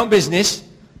 Minding your own business.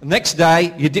 The next day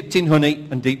you're dipped in honey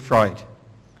and deep fried.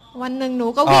 วันหนึ่งหนู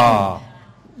ก็วิ่ง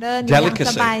เดินอย่าง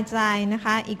สบายใจนะค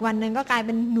ะอีกวันหนึ่งก็กลายเ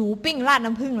ป็นหนูปิ้งราด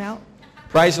น้ำผึ้งแล้ว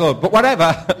Praise the Lord. But whatever,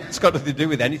 it's got nothing to do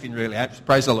with anything really.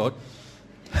 Praise the Lord.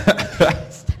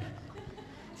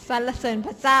 สรรเสริญพ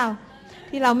ระเจ้า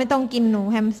ที่เราไม่ต้องกินหนู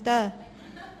แฮมสเตอร์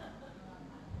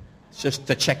Just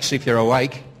to check see if you're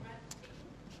awake.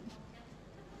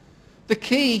 The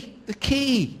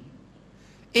key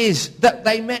is that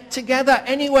they met together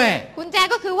anywhere. กุญแจ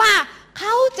ก็คือว่าเข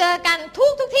าเจอกันทุ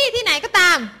กที่ที่ไหนก็ต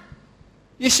าม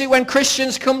You see, when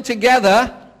Christians come together,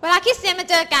 เวลาคริสเตียนมา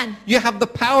เจอกัน you have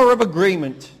the power of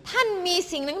agreement ท่านมี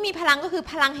สิ่งนึงมีพลังก็คือ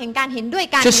พลังแห่งการเห็นด้วย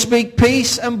กัน to speak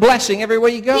peace and blessing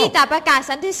everywhere you ที่ go. จะประกาศ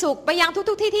สันติสุขไปยัง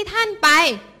ทุกที่ที่ท่านไป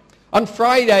On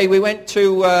Friday, we went to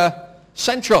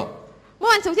Central. เมื่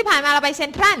อวันศุกร์ที่ผ่านมาเราไปเซ็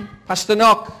นทรัล Pastor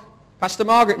Knock, Pastor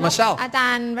Margaret, myself. อาจา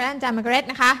รย์และอาจารย์มาร์กาเร็ต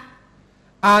นะคะ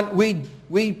And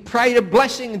we prayed a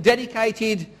blessing and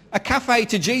dedicated a cafe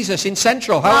to Jesus in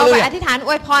Central. เราไปอ Hallelujah. ธิษฐานอ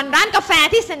วยพรร้านกาแฟ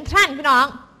ที่เซ็นทรัลพี่น้อง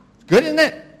Good, isn't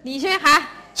it? ดีใช่ไหมคะ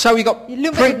So we got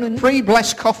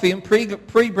pre-blessed coffee and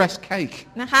pre-blessed cake.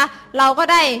 นะคะเราก็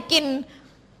ได้กิน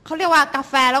เขาเรียกว่ากา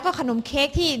แฟแล้วก็ขนมเค้ก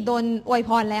ที่โดนอวย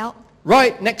พรแล้ว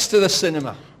Right next to the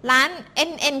cinema. ร้าน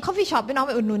NN Coffee Shop พี่น้องไ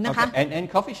ปอุดหนุนนะคะ Okay, NN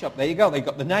Coffee Shop. There you go. They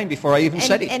got the name before I even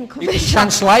said it. NN It Coffee was Shop.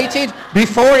 translated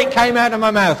before it came out of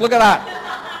my mouth. Look at that.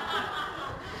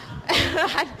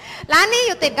 ร้านนี้อ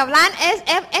ยู่ติดกับร้าน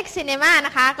SFX Cinema น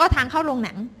ะคะก็ทางเข้าโรงห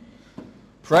นัง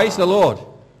Praise the Lord.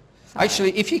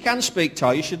 Actually, if you can speak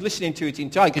Thai, you should listen to it in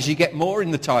Thai because you get more in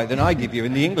the Thai than I give you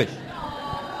in the English.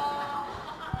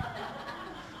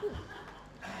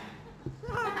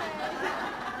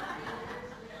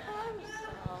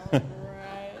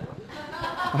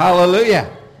 Hallelujah.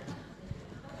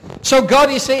 So God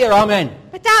is here, amen.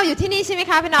 พระเจ้าอยู่ที่นี่ใช่ไหม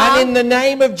คะพี่น้อง And in the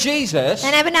name of Jesus,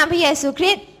 ในพระนามพระเยซูค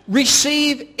ริสต์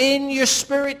receive in your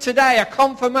spirit today a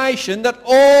confirmation that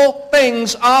all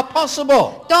things are possible.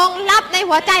 จงรับใน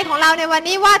หัวใจของเราในวัน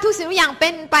นี้ว่าทุกสิ่งทุกอย่างเป็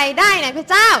นไปได้ในพระ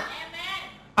เจ้า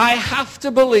I have to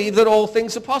believe that all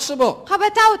things are possible. ข้าพ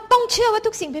เจ้าต้องเชื่อว่า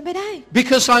ทุกสิ่งเป็นไปได้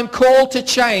Because I'm called to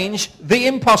change the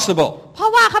impossible. เพรา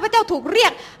ะว่าข้าพเจ้าถูกเรีย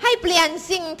กให้เปลี่ยน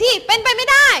สิ่งที่เป็นไปไม่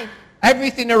ได้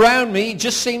Everything around me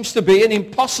just seems to be an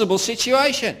impossible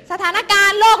situation. สถานการ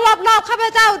ณ์โลกรอบๆข้าพ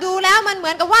เจ้าดูแล้วมันเหมื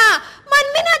อนกับว่ามัน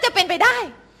ไม่น่าจะเป็นไปได้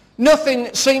Nothing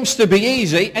seems to be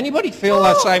easy. Anybody feel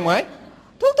that same way?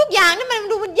 ทุกๆอย่างนี่มัน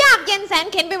ดูมันยากเย็นแสน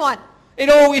เข็ญไปหมด It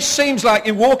always seems like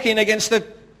you're walking against the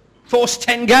force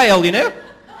 10 gale, you know?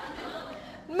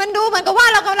 มันดูเหมือนกับว่า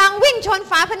เรากำลังวิ่งชน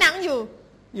ฝาผนังอยู่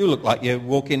You look like you're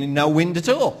walking in no wind at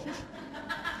all.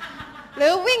 หรื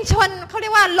อวิ่งชนเขาเรี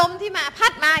ยกว่าลมที่มาพั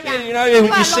ดมาอย่าง You know, you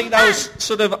see those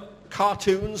sort of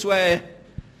cartoons where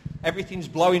everything's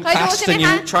blowing past and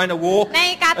you're trying to walk ใน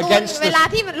การ์ตูน against เวลา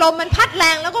ที่ลมมันพัดแร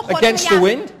งแล้วก็คนพยายา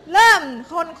มเริ่ม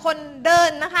คนเดิ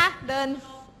นนะคะเ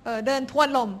ดินทวน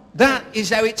ลม That is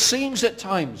how it seems at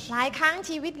times. หลายครั้ง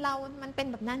ชีวิตเรามันเป็น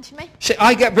แบบนั้นใช่ไหม See,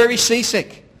 I get very seasick.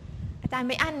 อาจารย์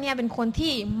ไม่อั้นเนี่ยเป็นคน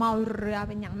ที่เมาเรือ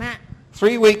เป็นอย่างมาก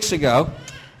 3 weeks ago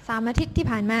 3 อาทิตย์ที่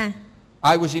ผ่านมา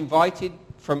I was invited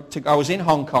I was in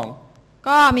Hong Kong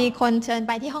ก็มีคนเชิญไ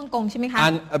ปที่ฮ่องกงใช่ไหมคะ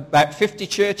and about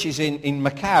 50 churches in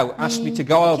Macau asked me to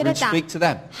go over and speak to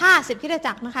them 50 คริสต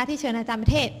จักรนะคะที่เชิญอาจารย์ปร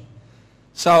ะเทศ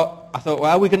So I thought,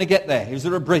 well, how are we going to get there? Is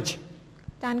there a bridge?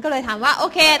 อาจารย์ก็เลยถามว่าโอ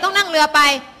เคต้องนั่งเรือไป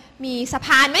มีสะพ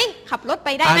านไหมขับรถไป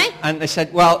ได้ไหม And they said,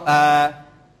 well,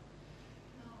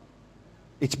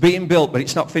 it's being built but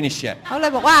it's not finished yet เขาเล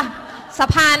ยบอกว่าสะ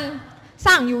พานส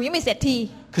ร้างอยู่ยังไม่เสร็จที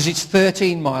because it's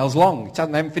 13 miles long.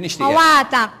 They haven't finished เพ it ราะ yet. ว่า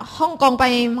จากฮ่องกงไป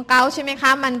มาเก๊าใช่ไหมค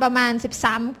ะมันประมาณ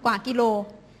13 กว่ากิโล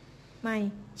ไม่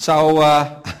So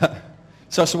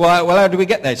I said, well, how do we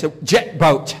get there? So jet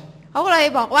boat. เขาก็เลย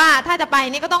บอกว่าถ้าจะไป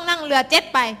นี่ก็ต้องนั่งเรือเจ็ต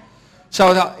ไป So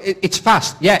it's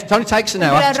fast. Yeah, it only takes an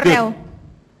hour. เรือ It's เร็ว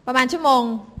good. ประมาณชั่วโมง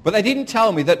But they didn't tell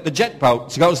me that the jet boat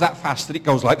goes that fast that it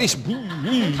goes like this.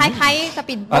 คล้ายๆส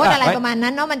ปีดโบ๊ทอะไรประมาณ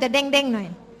นั้นเนาะมันจะเด้งๆหน่อย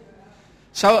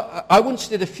So I once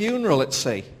did a funeral at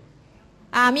sea.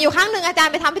 มีอยู่ครั้งหนึ่งอาจาร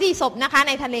ย์ไปทำพิธีศพนะคะใ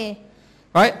นทะเล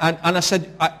Right? And I said,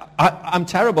 I'm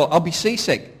terrible. I'll be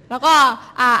seasick. แล้วก็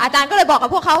อาจารย์ก็เลยบอกกับ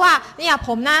พวกเขาว่าเนี่ยผ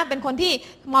มนะเป็นคนที่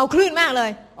เมาคลื่นมากเลย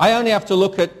I only have to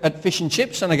look at fish and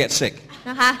chips and I get sick.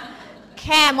 นะคะแ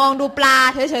ค่มองดูปลา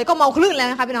เฉยๆก็เมาคลื่นแล้ว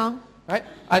นะคะพี่น้อง Right?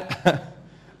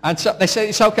 And so they said,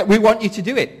 it's okay. We want you to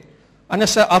do it. And I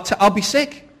said, I'll be sick.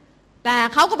 แต่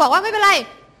เขาก็บอกว่าไม่เป็นไร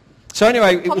So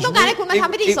anyway,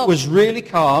 it was really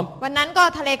calm. วันนั้นก็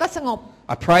ทะเลก็สงบ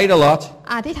I prayed a lot.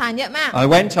 อธิษฐานเยอะมาก I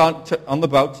went on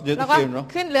the boat to do แล้ว the ก็ funeral.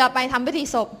 ขึ้นเรือไปทำพิธี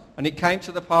ศพ And it came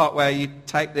to the part where you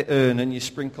take the urn and you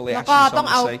sprinkle the แล้วก็ ashes ต้อง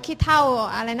on เอา the sea. ขี้เถ้า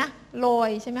อะไรนะโรย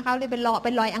ใช่ไหมคะเรียกเป็น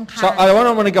ลอยอังคาร So I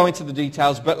don't want to go into the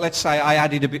details, but let's say I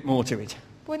added a bit more to it.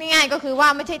 พูดง่ายๆก็คือว่า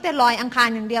ไม่ใช่แต่ลอยอังคาร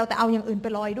อย่างเดียวแต่เอาอย่างอื่นไป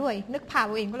ลอยด้วยนึกภาพเ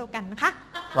อาเองก็แล้วกันนะคะ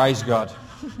Praise God.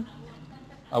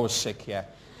 I was sick, yeah.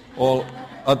 All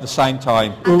at the same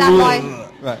time. อาจารย์ลอย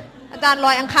Right. อาจารย์ล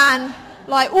อยอังคาร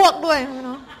ลอยอ้วกด้วยเ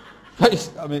นาะ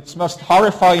I mean, it's the most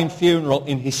horrifying funeral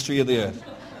in history of the earth.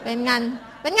 เป็น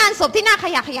งานศพที่น่าข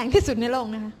ยะแขยงที่สุดในโลก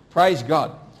นะคะ Praise God.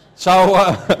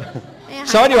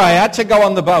 So anyway, I had to go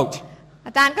on the boat. อ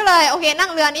าจารย์ก็เลยโอเคนั่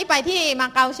งเรือนี้ไปที่มา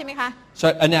เก๊าใช่ไหมคะ So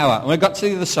an hour. When I got to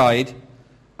the other side,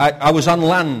 I was on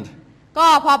land. ก็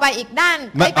พอไปอีกด้าน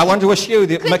I want to assure you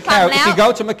that Macau, if you go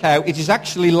to Macau, it is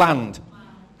actually land.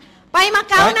 ไปมา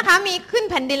เก๊านะคะมีขึ้น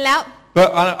แผ่นดินแล้ว But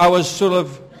I was sort of,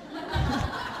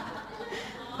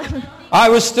 I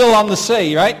was still on the sea,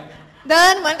 right? เดิ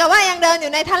นเหมือนกับว่ายังเดินอ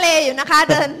ยู่ในทะเลอยู่นะคะ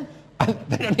เดิน And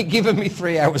they'd only given me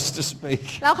 3 hours to speak.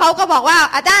 แล้วเขาก็บอกว่า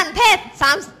อาจารย์เทศ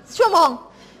3 ชั่วโมง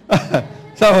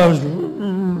So I was,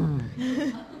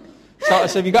 so I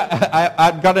said,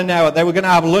 I'd got an hour. They were going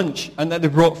to have lunch, and then they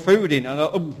brought food in. And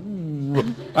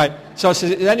right. So I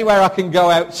said, is there anywhere I can go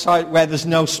outside where there's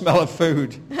no smell of food?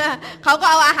 เขาก็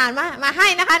เอาอาหารมาให้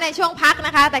นะคะในช่วงพักน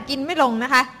ะคะแต่กินไม่ลงน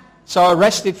ะคะ So I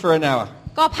rested for an hour.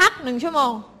 ก็พัก1 ชั่วโม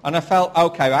ง And I felt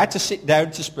okay. I had to sit down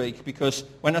to speak because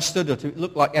when I stood up, it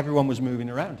looked like everyone was moving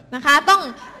around. นะคะต้อง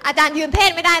อาจารย์ยืนเท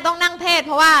ศไม่ได้ต้องนั่งเทศเ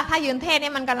พราะว่าถ้ายืนเทศเ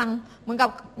นี่ยมันกำลังเหมือน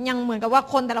กับว่า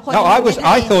คนแต่ละคน No,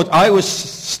 I thought I was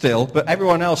still, but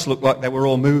everyone else looked like they were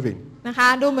all moving. นะคะ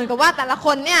ดูเหมือนกับว่าแต่ละค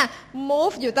นเนี่ย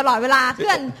move อยู่ตลอดเวลาเค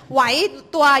ลื่อนไหว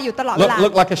ตัวอยู่ตลอดเวลา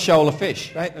Looked like a shoal of fish,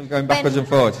 right? Going backwards and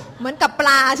forwards. เหมือนกับปล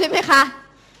าใช่ไหมคะ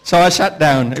So I sat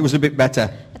down. It was a bit better.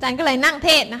 อาจารย์ก็เลยนั่งเ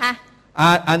ทศนะคะ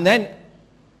And then,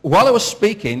 while I was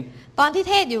speaking, ตอนที่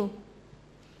เทศอยู่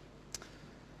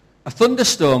a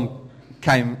thunderstorm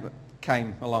came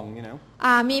along, you know.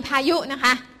 มีพายุนะค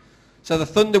ะ So the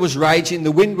thunder was raging,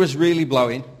 the wind was really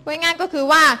blowing. พูดง่ายๆก็คือ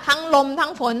ว่าทั้งลมทั้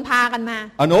งฝนพากันมา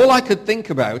And all I could think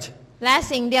about และ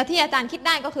สิ่งเดียวที่อาจารย์คิดไ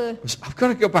ด้ก็คือ was, I've got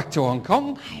to go back to Hong Kong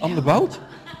on the boat.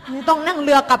 ต้องนั่งเ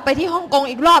รือกลับไปที่ฮ่องกง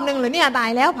อีกรอบนึงหรือเนี่ยตาย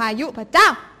แล้วพายุพระเจ้า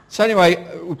So anyway,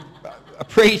 I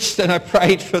preached and I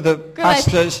prayed for the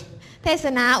pastors. เทศ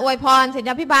นาอวยพรศิษ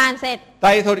ยาภิบาลเสร็จ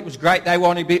They thought it was great. They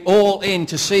wanted to be all in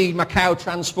to see Macau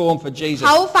transform for Jesus. เ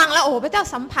ขาฟังแล้วโอ้พระเจ้า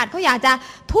สัมผัสเขาอยากจะ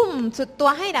ทุ่มสุดตัว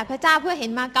ให้แด่พระเจ้าเพื่อเห็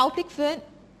นมาเก๊าพลิกฟื้น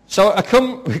So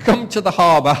we come to the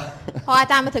harbour. พออา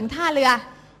จารย์มาถึงท่าเรือ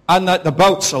And the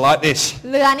boats are like this.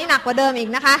 เรือนี่หนักกว่าเดิมอีก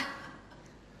นะคะ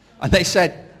And they said,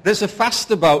 there's a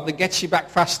faster boat that gets you back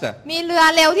faster. มีเรือ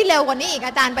เร็วที่เร็วกว่านี้อีก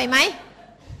อาจารย์ไปไหม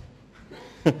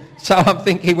So I'm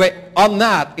thinking, wait, on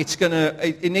that,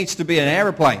 it needs to be an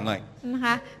aeroplane, like. นะค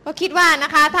ะก็คิดว่าน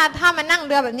ะคะถ้ามานั่งเ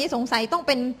รือแบบนี้สงสัยต้องเ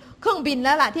ป็นเครื่องบินแ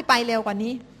ล้วล่ะที่ไปเร็วกว่า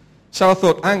นี้ So I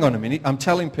thought, hang on a minute, I'm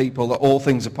telling people that all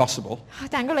things are possible. อา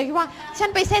จารย์ก็เลยคิดว่าฉัน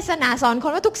ไปเทศนาสอนค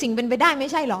นว่าทุกสิ่งเป็นไปได้ไม่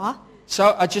ใช่หรอ So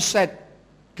I just said,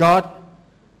 God,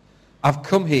 I've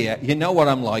come here. You know what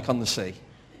I'm like on the sea.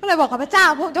 ก็เลยบอกกับพระเจ้า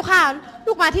พระองค์เจ้าข้า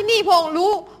ลูกมาที่นี่พระองค์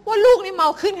รู้ว่าลูกนี่เมา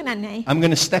ขึ้นขนาดไหน I'm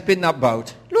going to step in that boat.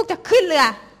 ลูกจะขึ้นเรือ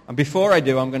And before I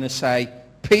do, I'm going to say,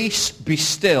 peace be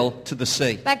still to the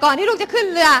sea. แต่ก่อนที่ลูกจะขึ้น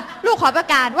เรือลูกขอประ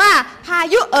กาศว่าพา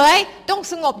ยุเอ๋ยจง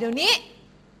สงบเดี๋ยวนี้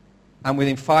And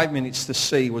within 5 minutes, the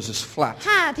sea was as flat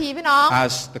 5 นาทีพี่น้อง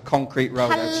as the concrete road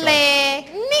ทะเล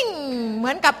outside. นิ่งเห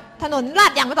มือนกับถนนลา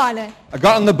ดยางมะตอยเลย I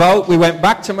got on the boat. We went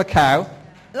back to Macau.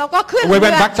 เราก็ขึ้น We เรือ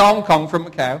went back to Hong Kong from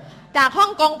Macau. จากฮ่อ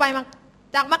งกงไปมา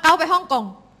จากมาเก๊าไปฮ่องกง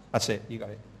That's it. You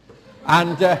got it.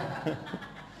 And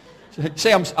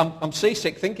see, I'm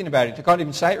seasick thinking about it. I can't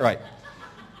even say it right.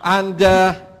 And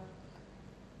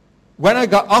when I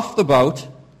got off the boat,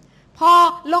 พอ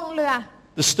ลงเรือ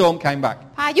the storm came back.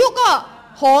 พายุก็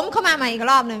โหมเข้ามาใหม่อีก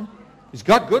รอบหนึ่ง Is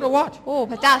God good or what? โอ้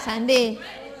พระเจ้าแสนดี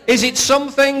Is it some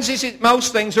things? Is it most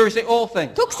things? Or is it all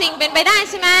things? ทุกสิ่งเป็นไปได้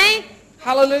ใช่ไหม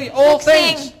Hallelujah. All ทุกสิ่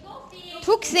ง things.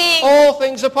 ทุกสิ่ง All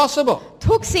things are possible.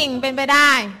 ทุกสิ่งเป็นไปไ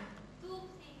ด้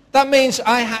That means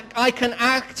I can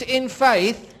act in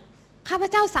faith ข้าพ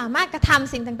เจ้าสามารถกระท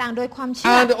ำสิ่งต่างๆโดยความเ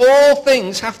ชื่อ and all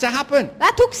things have to happen. และ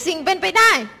ทุกสิ่งเป็นไปไ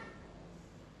ด้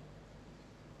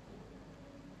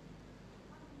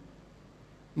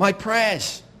My prayers,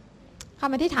 ค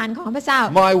ำอธิษฐานของข้าพเจ้า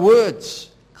my words,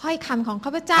 ค่อยคำของข้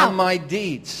าพเจ้า and my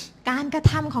deeds การกระ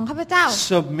ทำของข้าพเจ้า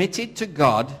submitted to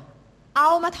God. เอา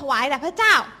มาถวายแด่พระเ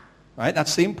จ้า Right?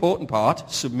 That's the important part.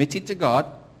 Submitted to God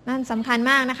นั่นสำคัญ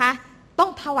มากนะคะ ต้อ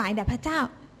งถวายแด่พระเจ้า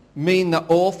mean that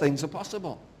all things are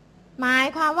possible. หมาย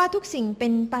ความว่าทุกสิ่งเป็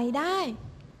นไปได้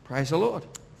Praise the Lord.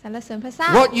 สรรเสริญพระเจ้า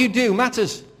What you do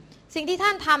matters. สิ่งที่ท่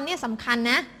านทำเนี่ยสำคัญ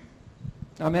นะ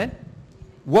Amen.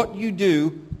 What you do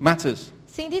matters.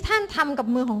 สิ่งที่ท่านทำกับ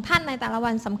มือของท่านในแต่ละ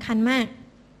วันสำคัญมาก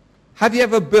Have you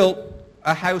ever built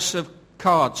a house of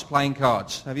cards, playing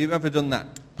cards? Have you ever done that?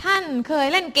 ท่านเคย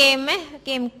เล่นเกมไหมเ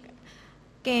ก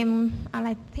มอะไร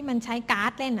ที่มันใช้การ์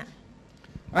ดเล่นอะ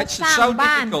Right, it's so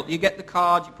difficult. You get the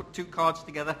cards, you put 2 cards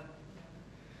together.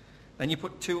 Then you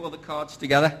put 2 other cards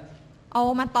together. เอา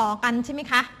มาต่อกันใช่ไหม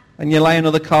คะ And you lay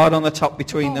another card on the top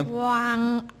between them. วาง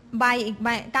ใบอีกใบ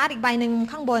การ์ดอีกใบหนึ่ง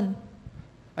ข้างบน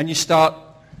And you start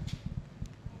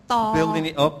ต่อ building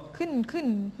it up. ขึ้น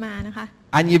มานะคะ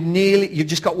And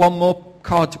you've just got one more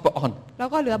card to put on. แล้ว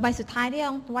ก็เหลือใบสุดท้ายที่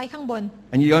ต้องไว้ข้างบน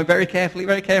And you go very carefully,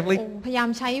 very carefully. พยายาม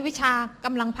ใช้วิชาก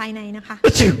ำลังภายในนะคะ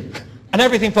And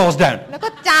everything falls down. แล้วก็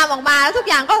จามออกมาแล้วทุก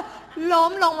อย่างก็ล้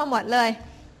มลงมาหมดเลย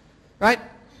Right?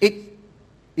 It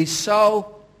is so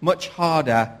much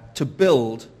harder to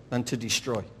build than to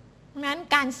destroy. งั้น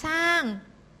การสร้าง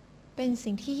เป็น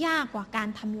สิ่งที่ยากกว่าการ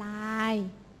ทำลาย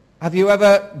Have you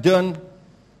ever done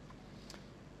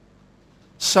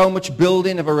so much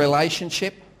building of a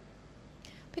relationship?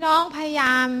 พี่น้อง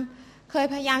เคย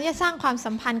พยายามจะสร้างความ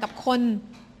สัมพันธ์กับคน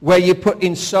Where you put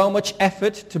in so much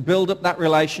effort to build up that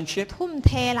relationship? ทุ่มเ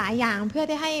ทหลายอย่างเพื่อ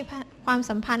ที่ให้ความ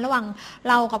สัมพันธ์ระหว่าง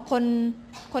เรากับ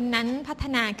คนนั้นพัฒ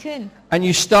นาขึ้น And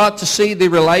you start to see the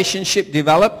relationship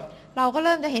develop? เราก็เ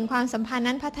ริ่มจะเห็นความสัมพันธ์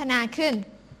นั้นพัฒนาขึ้น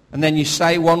And then you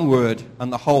say one word and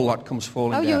the whole lot comes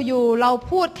falling แล้ว down. อยู่ๆเรา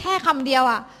พูดแค่คำเดียว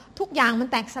อ่ะทุกอย่างมัน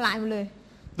แตกสลายหมดเลย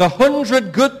The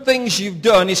 100 good things you've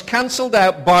done is cancelled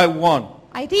out by one.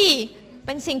 ไอ้ที่เ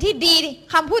ป็นสิ่งที่ดี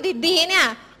คำพูดดีๆเนี่ย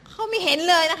เขาไม่เห็น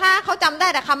เลยนะคะเขาจำได้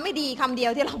แต่คำไม่ดีคำเดีย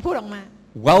วที่เราพูดออกมา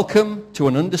Welcome to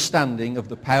an understanding of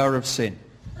the power of sin.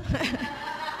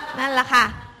 นั่นแหละค่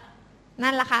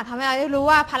ะทำให้เราได้รู้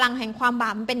ว่าพลังแห่งความบา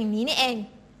ปมันเป็นอย่างนี้นี่เอง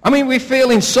I mean, we feel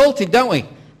insulted, don't we?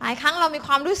 หลายครั้งเรามีค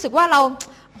วามรู้สึกว่าเรา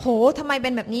โหทำไมเป็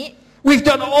นแบบนี้ We've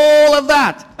done all of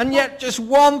that, and yet just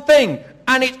one thing,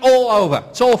 and it's all over.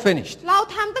 It's all finished. เรา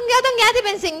ทำตั้งเยอะตั้งแยะที่เ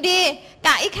ป็นสิ่งดีก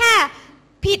ะอีกแค่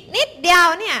ผิดนิดเดียว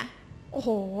เนี่ยโอ้โห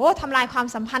ทำลายความ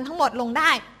สัมพันธ์ทั้งหมดลงไ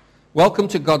ด้ Welcome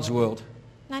to God's world.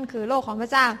 นั่นคือโลกของพร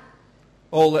ะเจ้า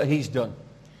All that He's done.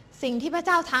 สิ่งที่พระเ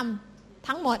จ้าทำ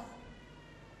ทั้งหมด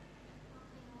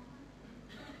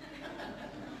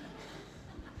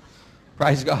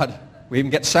Praise God. We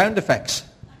even get sound effects.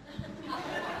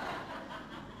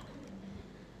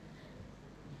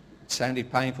 It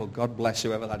sounded painful. God bless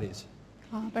whoever that is.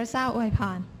 ขอพระเจ้าอวยพ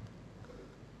ร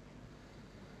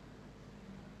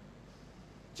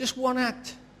Just one act.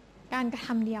 การกระท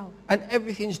ำเดียว And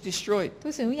everything's destroyed. ทุ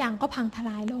กสิ่งทุกอย่างก็พังท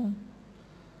ลายลง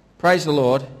Praise the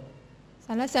Lord. ส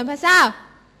รรเสริญพระเจ้า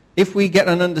If we get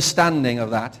an understanding of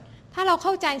that, ถ้าเราเ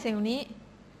ข้าใจสิ่งนี้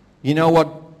you know what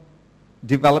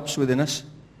develops within us?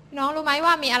 น้องรู้ไหม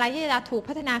ว่ามีอะไรที่จะถูก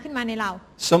พัฒนาขึ้นมาในเรา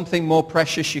Something more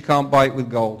precious you can't buy it with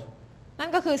gold. นั่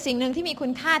นก็คือสิ่งหนึ่งที่มีคุ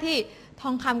ณค่าที่ท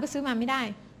องคำก็ซื้อมาไม่ได้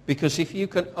Because if you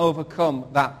can overcome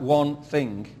that one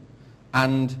thing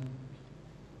and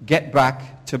get back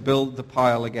to build the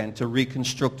pile again, to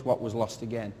reconstruct what was lost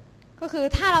again. ก็คือ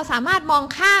ถ้าเราสามารถมอง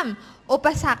ข้ามอุป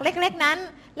สรรคเล็กๆนั้น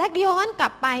และย้อนกลั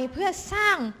บไปเพื่อสร้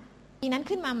างอีนั้น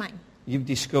ขึ้นมาใหม่ You've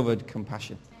discovered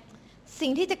compassion. สิ่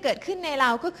งที่จะเกิดขึ้นในเรา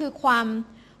ก็คือความ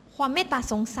เมตตา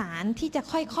สงสารที่จะ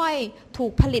ค่อยๆถู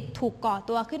กผลิตถูกก่อ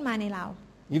ตัวขึ้นมาในเรา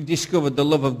You've discovered the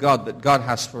love of God that God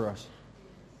has for us.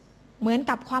 เหมือน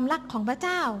กับความรักของพระเ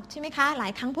จ้าใช่ไหมคะหลา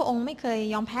ยครั้งพระองค์ไม่เคย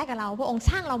ยอมแพ้กับเราพระองค์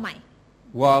สร้างเราใหม่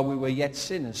While we were yet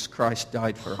sinners, Christ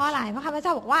died for เพราะ us. อะไรเพราะข้าพเจ้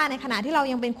าบอกว่าในขณะที่เรา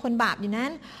ยังเป็นคนบาปอยู่นั้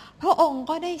นพระองค์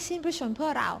ก็ได้สิ้นพระชนม์เพื่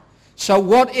อเรา So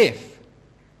what if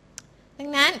ดัง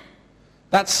นั้น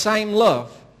that same love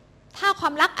ถ้าควา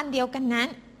มรักอันเดียวกันนั้น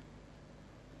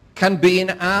can be in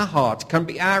our heart, can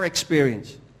be our experience.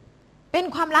 เป็น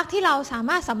ความรักที่เราสา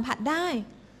มารถสัมผัสได้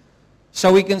So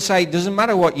we can say, it doesn't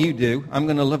matter what you do, I'm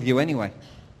going to love you anyway.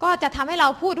 ก็จะทำให้เรา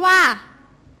พูดว่า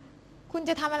คุณ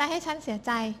จะทำอะไรให้ฉันเสียใ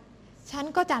จฉัน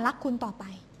ก็จะรักคุณต่อไป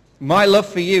My love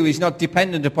for you is not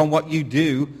dependent upon what you do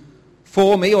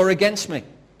for me or against me.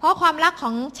 เพราะความรักข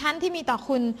องฉันที่มีต่อ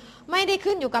คุณไม่ได้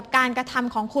ขึ้นอยู่กับการกระท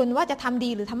ำของคุณว่าจะทำดี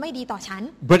หรือทำไม่ดีต่อฉัน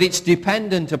But it's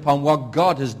dependent upon what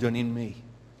God has done in me.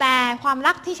 แต่ความ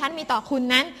รักที่ฉันมีต่อคุณ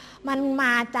นั้นมันม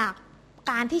าจาก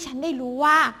การที่ฉันได้รู้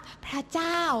ว่าพระเ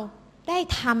จ้าได้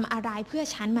ทำอะไรเพื่อ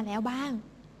ฉันมาแล้วบ้าง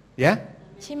Yeah?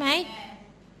 ใช่ไหม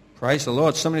Praise the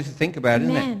Lord. Something to think about,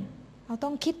 isn't แม่น it? เราต้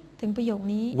องคิดถึงประโยค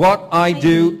นี้ What I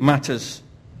do matters.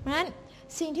 นั้น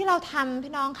สิ่งที่เราทำ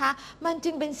พี่น้องคะมัน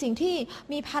จึงเป็นสิ่งที่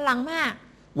มีพลังมาก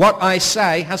What I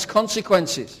say has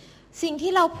consequences. สิ่ง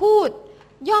ที่เราพูด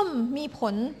ย่อมมีผ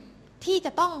ลที่จ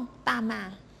ะต้องตามมา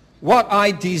What I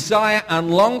desire and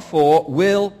long for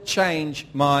will change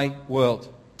my world.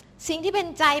 สิ่งที่เป็น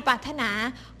ใจปรารถนา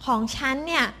ของฉัน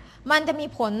เนี่ยมันจะมี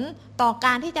ผลต่อก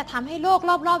ารที่จะทำให้โลก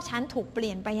รอบๆฉันถูกเป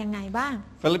ลี่ยนไปยังไงบ้าง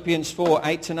Philippians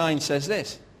 4:8-9 says this.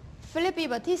 ฟิลิปปี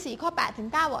บทที่4ข้อ8ถึง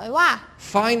9บอกไว้ว่า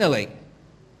Finally.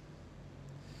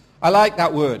 I like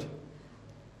that word.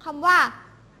 คำว่า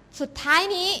สุดท้าย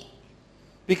นี้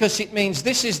Because it means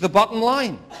this is the bottom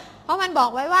line. เพราะมันบอ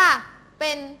กไว้ว่าเ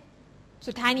ป็น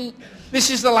สุดท้ายนี้ This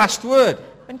is the last word.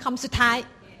 เป็นคำสุดท้าย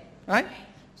Right?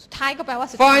 สุดท้ายก็แปลว่า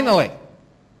สุดท้าย Finally.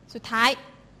 สุดท้าย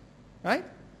Right?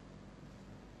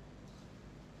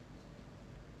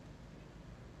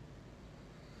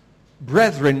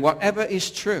 Brethren, whatever is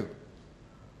true,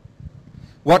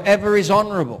 whatever is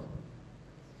honorable,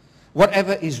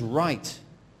 whatever is right,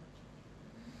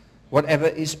 whatever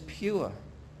is pure,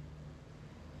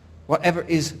 whatever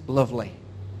is lovely,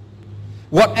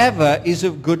 whatever is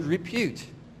of good repute,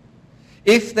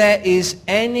 if there is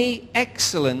any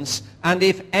excellence and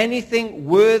if anything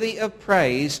worthy of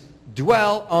praise,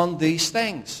 dwell on these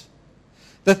things.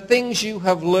 The things you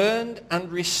have learned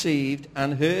and received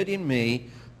and heard in me,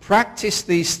 practice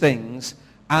these things,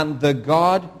 and the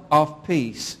God of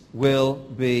peace will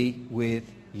be with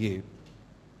you.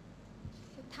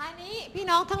 สุดท้ายนี้พี่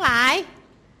น้องทั้งหลาย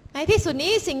ในที่สุด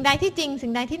นี้สิ่งใดที่จริงสิ่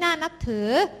งใดที่น่านับถือ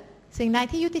สิ่งใด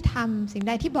ที่ยุติธรรมสิ่งใ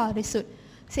ดที่บริสุทธิ์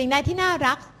สิ่งใดที่น่า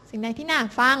รักสิ่งใดที่น่า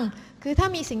ฟังคือถ้า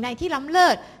มีสิ่งใดที่ล้ำเลิ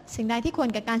ศสิ่งใดที่ควร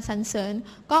แก่การสรรเสริญ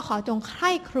ก็ขอจงใค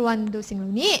ร่ครวญดูสิ่งเหล่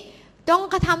านี้จง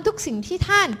กระทำทุกสิ่งที่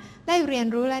ท่านได้เรียน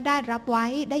รู้และได้รับไว้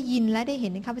ได้ยินและได้เห็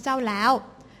นในข้าพเจ้าแล้ว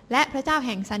และพระเจ้าแ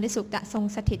ห่งสันติสุขจะทรง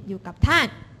สถิตอยู่กับท่าน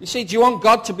You see, do you want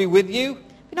God to be with you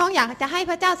พี่น้องอยากจะให้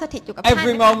พระเจ้าสถิตอยู่กับท่าน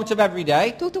every moment of every day?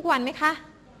 ทุกๆวันไหมคะ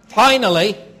Finally,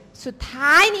 สุด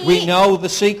ท้ายนี้ we know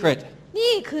the secret.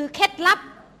 นี่คือเคล็ดลับ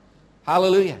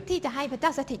Hallelujah. ที่จะให้พระเจ้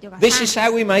าสถิตอยู่กับ This ท่าน is how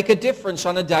we make a difference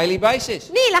on a daily basis.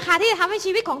 นี่แหละค่ะที่จะทำให้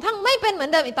ชีวิตของท่านไม่เป็นเหมือ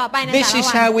นเดิมอีกต่อไปในแต่ This ละ is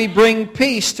วัน how we bring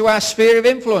peace to our sphere of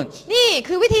influence. นี่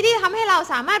คือวิธีที่ทำให้เรา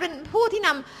สามารถเป็นผู้ที่น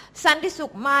ำสันติสุ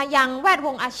ขมายังแวดว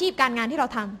งอาชีพการงานที่เรา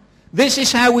ทำ This is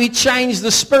how we change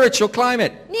the spiritual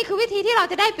climate. นี่คือวิธีที่เรา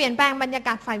จะได้เปลี่ยนแปลงบรรยาก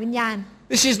าศฝ่ายวิญญาณ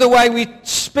This is the way we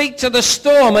speak to the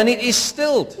storm and it is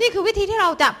stilled. นี่คือวิธีที่เรา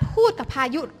จะพูดกับพา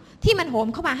ยุที่มันโหม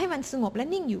เข้ามาให้มันสงบและ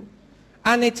นิ่งอยู่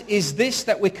And it is this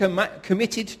that we're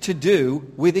committed to do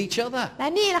with each other. และ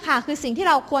นี่แหละค่ะคือสิ่งที่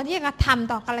เราควรที่จะท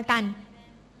ำต่อกันและกัน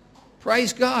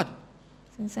Praise God.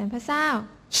 สรรเสริญพระเจ้า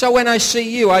So when I see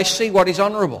you, I see what is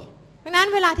honorable. ดังนั้น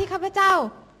เวลาที่ข้าพเจ้า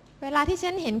เวลาที่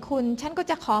ฉันเห็นคุณฉันก็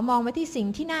จะขอมองไปที่สิ่ง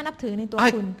ที่น่านับถือในตัว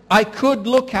คุณ I could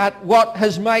look at what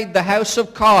has made the house of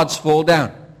cards fall down.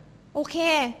 โอเค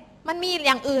มันมีอ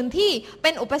ย่างอื่นที่เป็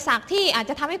นอุปสรรคที่อาจ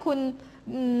จะทำให้คุณ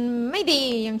ไม่ดี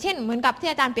อย่างเช่นเหมือนกับที่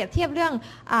อาจารย์เปรียบเทียบเรื่อง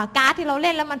การ์ดที่เราเ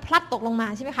ล่นแล้วมันพลัดตกลงมา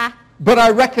ใช่ไหมคะ But I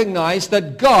recognize that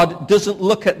God doesn't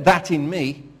look at that in me.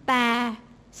 แต่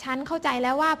ฉันเข้าใจแ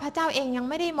ล้วว่าพระเจ้าเองยัง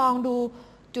ไม่ได้มองดู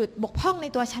จุดบกพร่องใน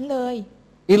ตัวฉันเลย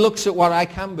He looks at what I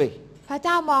can be. พระเ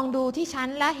จ้ามองดูที่ฉัน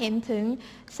และเห็นถึง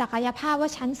ศักยภาพว่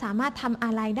าฉันสามารถทำอะ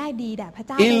ไรได้ดีแด่พระเ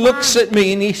จ้า He looks at me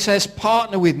and he says,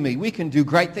 partner with me. We can do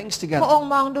great things พระ together. องค์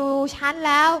มองดูฉันแ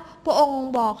ล้วพระองค์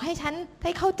บอกให้ฉันไ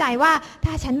ด้เข้าใจว่า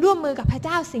ถ้าฉันร่วมมือกับพระเ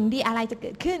จ้าสิ่งดีอะไรจะเ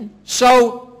กิดขึ้น So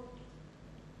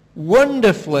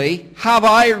wonderfully have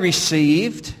I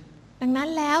received. ดังนั้น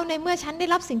แล้วในเมื่อฉันได้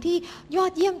รับสิ่งที่ยอ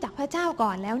ดเยี่ยมจากพระเจ้าก่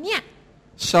อนแล้วเนี่ย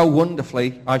So wonderfully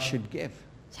I should give.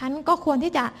 ฉันก็ควร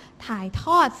ที่จะถ่ายท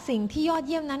อดสิ่งที่ยอด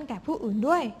เยี่ยมนั้นแก่ผู้อื่น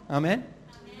ด้วย Amen.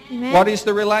 Amen. What is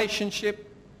the relationship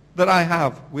that I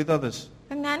have with others?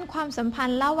 ดังนั้นความสัมพัน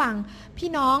ธ์ระหว่างพี่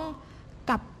น้อง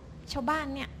กับชาวบ้าน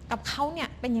เนี่ยกับเขาเนี่ย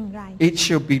เป็นอย่างไร It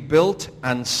should be built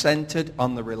and centered on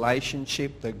the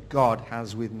relationship that God has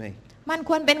with me. มัน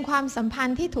ควรเป็นความสัมพัน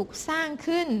ธ์ที่ถูกสร้าง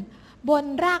ขึ้นบน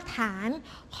รากฐาน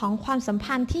ของความสัม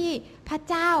พันธ์ที่พระ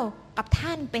เจ้ากับท่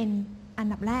านเป็นอัน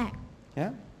ดับแรก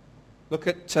Yeah. Look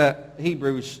at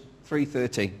Hebrews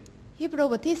 3:13. ฮีบรู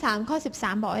บทที่3ข้อ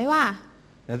13บอกไว้ว่า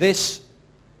Now this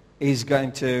is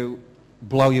going to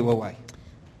blow you away.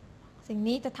 สิ่ง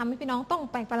นี้จะทำให้พี่น้องต้อง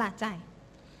แปลกประหลาดใจ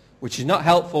Which is not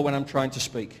helpful when I'm trying to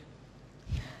speak.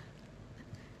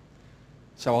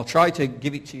 So I'll try to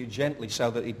give it to you gently so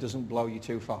that it doesn't blow you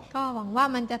too far. ก็หวังว่า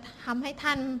มันจะทำให้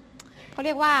ท่านเขาเ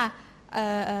รียกว่า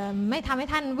ไม่ทำให้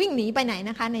ท่านวิ่งหนีไปไหน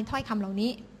นะคะในถ้อยคำเหล่า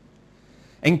นี้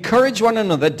Encourage one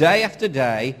another day after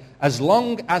day as long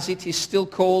as it is still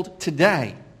called today,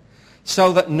 so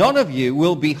that none of you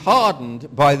will be hardened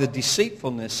by the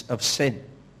deceitfulness of sin.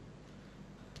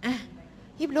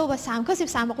 ฮีบรูบท3ข้อ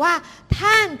13บอกว่า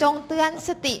ท่านจงเตือนส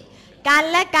ติกัน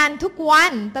และกันทุกวั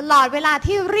นตลอดเวลา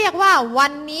ที่เรียกว่าวั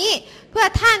นนี้เพื่อ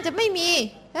ท่านจะไม่มี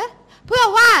เพื่อ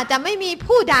ว่าจะไม่มี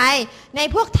ผู้ใดใน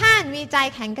พวกท่านมีใจ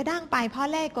แข็งกระด้างไปเพราะ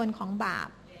เล่ห์กลของบาป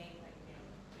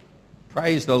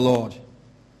Praise the Lord.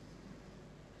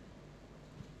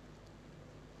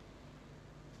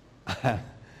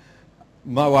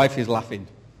 My wife is laughing.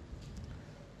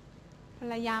 ภร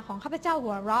รยาของข้าพเจ้า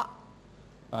หัวเราะ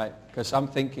Right, because I'm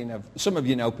thinking of, some of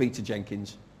you know Peter Jenkins.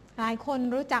 หลายคน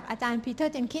รู้จักอาจารย์ปีเตอ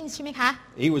ร์เจนคินส์ใช่ไหมคะ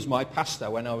He was my pastor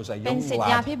when I was a เป็น young ศิษ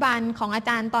ยา lad. ภิบาลของอา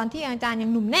จารย์ตอนที่อาจารย์ยั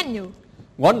งหนุ่มแน่นอยู่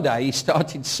One day he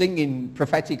started singing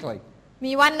prophetically.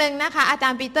 มีวันหนึ่งนะคะอาจา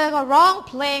รย์ปีเตอร์ก็ร้อง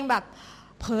เพลงแบบ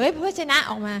เผยพระวจนะ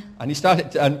ออกมา And he started,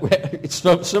 and it's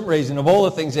for some reason, of all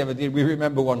the things he ever did, we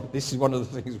remember one. This is one of the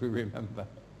things we remember.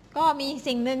 ก็มี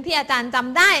สิ่งหนึ่งที่อาจารย์จ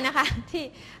ำได้นะคะที่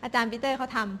อาจารย์ปีเตอร์เขา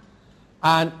ท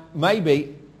ำ And maybe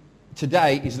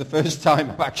today is the first time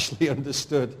I've actually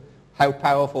understood how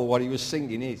powerful what he was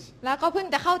singing is. แล้วก็เพิ่ง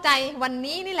จะเข้าใจวัน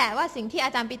นี้นี่แหละว่าสิ่งที่อ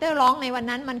าจารย์ปีเตอร์ร้องในวัน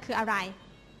นั้นมันคืออะไร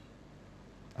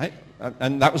Right?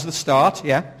 And that was the start,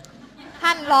 yeah? ท่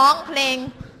านร้องเพลง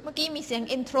เมื่อกี้มีเสียง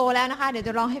อินโทรแล้วนะคะเดี๋ยวจ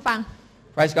ะร้องให้ฟัง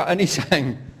Praise God. And he sang,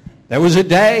 there was a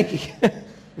day,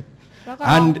 แล้วก็ร้อ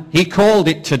ง and he called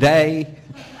it today.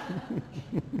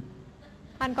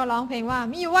 ท่านก็ร้องเพลงว่า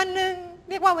มีอยู่วันหนึ่ง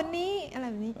เรียกว่าวันนี้อะไร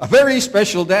แบบนี้ A very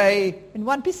special day, เป็น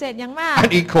วันพิเศษอย่างมาก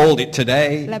and he called it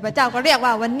today. และพระเจ้าก็เรียกว่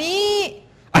าวันนี้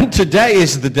And today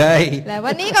is the day. และ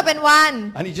วันนี้ก็เป็นวัน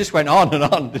And he just went on and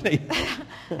on, didn't he?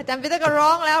 อาจารย์ปีเตอร์ก็ร้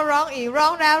องแล้วร้องอีกร้อ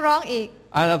งแล้วร้องอีก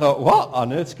And I thought, what on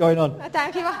earth's going on? อาจาร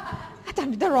ย์คิดว่าอาจารย์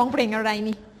ปีเตอร์ร้องเพลงอะไร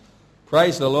นี่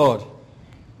Praise the Lord.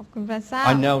 ขอบคุณพระเจ้า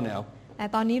I know now. แต่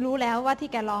ตอนนี้รู้แล้วว่าที่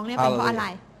แกร้องเนี่ยเป็นเพราะอะไร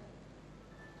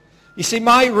You see,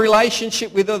 my relationship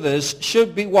with others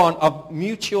should be one of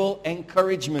mutual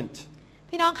encouragement.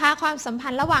 พี่น้องคะความสัมพั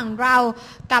นธ์ระหว่างเรา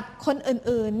กับคน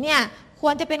อื่นๆเนี่ยค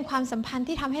วรจะเป็นความสัมพันธ์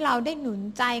ที่ทำให้เราได้หนุน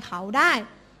ใจเขาได้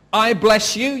I bless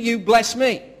you, you bless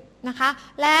me. นะคะ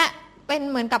และ เป็น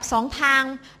เหมือนกับสองทาง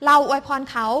เราอวยพร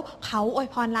เขาเขาอวย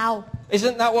พรเรา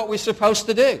Isn't that what we're supposed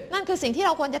to do? นั่นคือสิ่งที่เร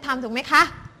าควรจะทำถูกไหมคะ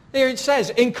Here it says,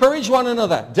 encourage one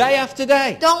another day after day.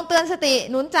 จงเตือนสติ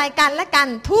หนุนใจกันและกัน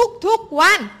ทุก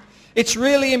วัน It's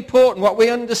really important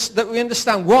that we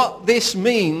understand what this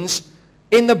means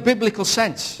in the biblical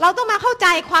sense. เราต้องมาเข้าใจ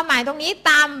ความหมายตรงนี้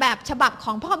ตามแบบฉบับข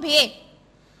องพระคัมภีร์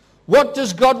What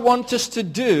does God want us to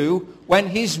do when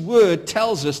His Word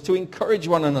tells us to encourage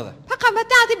one another? พระคำพระ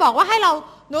เจ้าที่บอกว่าให้เรา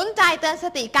หนุนใจเตือนส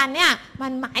ติกันเนี่ยมั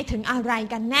นหมายถึงอะไร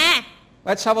กันแน่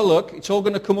Let's have a look. It's all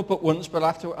going to come up at once, but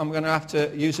I'm going to have to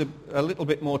use a little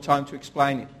bit more time to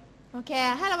explain it. โอเค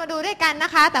ให้เรามาดูด้วยกันน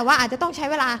ะคะแต่ว่าอาจจะต้องใช้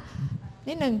เวลา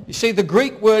นิดหนึ่ง You see, the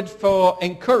Greek word for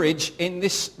encourage in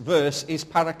this verse is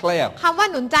parakleo. คำว่า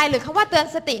หนุนใจหรือคำว่าเตือน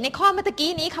สติในข้อเมื่อกี้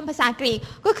นี้คำภาษากรีก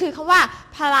ก็คือคำว่า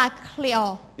parakleo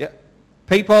Yeah.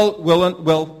 People will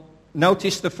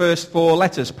notice the first four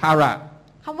letters, para.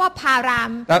 คำว่าพารา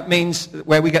ม That means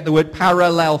where we get the word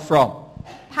parallel from.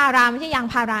 พารามไม่ใช่ยาง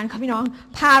พารานค่ะพี่น้อง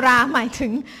พาราหมายถึ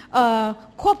ง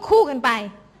ควบคู่กันไป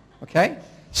Okay?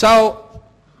 So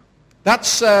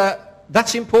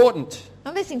that's important. มั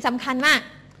นเป็นสิ่งสำคัญมาก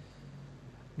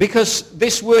Because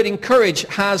this word encourage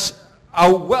has a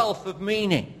wealth of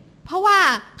meaning. เพราะว่า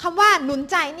คำว่าหนุน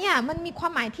ใจเนี่ยมันมีควา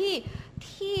มหมาย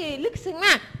ที่ลึกซึ้งม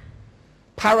าก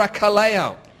Parakaleo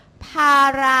พา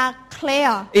ราเคล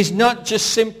is not just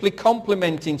simply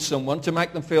complimenting someone to make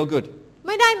them feel good. ไ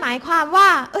ม่ได้หมายความว่า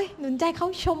หนุนใจเขา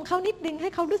ชมเขานิดนึงให้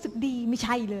เขารู้สึกดีไม่ใ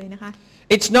ช่เลยนะคะ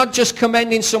It's not just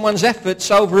commending someone's efforts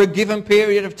over a given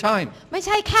period of time. ไม่ใ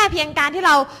ช่แค่เพียงการที่เ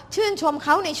ราชื่นชมเข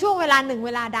าในช่วงเวลาหนึ่งเว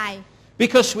ลาใด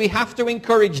Because we have to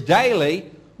encourage daily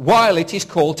while it is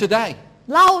called today.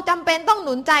 เราจำเป็นต้องห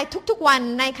นุนใจทุกๆวัน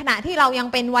ในขณะที่เรายัง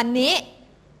เป็นวันนี้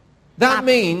That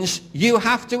means you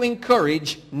have to encourage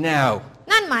now.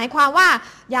 นั่นหมายความว่า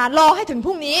อย่ารอให้ถึงพ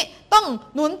รุ่งนี้ต้อง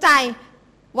หนุนใจ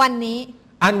วันนี้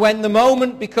And when the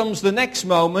moment becomes the next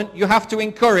moment, you have to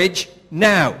encourage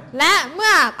now. และเ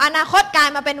มื่ออนาคตกลาย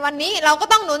มาเป็นวันนี้เราก็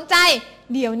ต้องหนุนใจ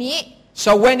เดี๋ยวนี้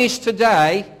So when is today?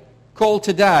 Call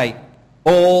today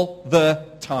all the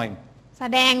time. แส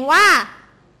ดงว่า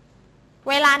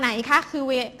เวลาไหนคะ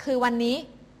คือวันนี้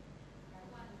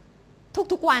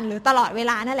ทุกๆวันหรือตลอดเว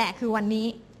ลานั่นแหละคือวันนี้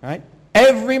Right?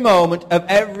 Every moment of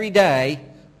every day,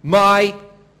 my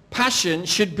passion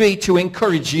should be to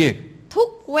encourage you. ทุก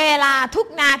เวลาทุก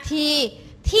นาที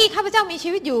ที่ข้าพเจ้ามีชี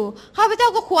วิตอยู่ข้าพเจ้า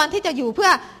ก็ควรที่จะอยู่เพื่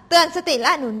อเตือนสติแล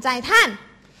ะหนุนใจท่าน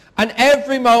And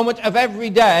every moment of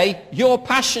every day, your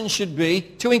passion should be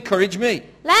to encourage me.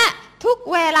 และทุก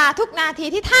เวลาทุกนาที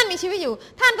ที่ท่านมีชีวิตอยู่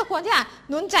ท่านก็ควรที่จะ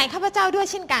หนุนใจข้าพเจ้าด้วย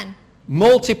เช่นกัน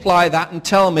Multiply that and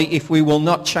tell me if we will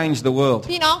not change the world.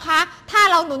 พี่น้องคะถ้า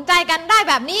เราหนุนใจกันได้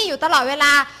แบบนี้อยู่ตลอดเวล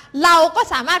าเราก็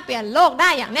สามารถเปลี่ยนโลกได้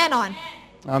อย่างแน่นอน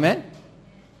Amen.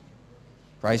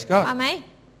 Praise God. อาไหม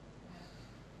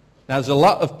Now, there's a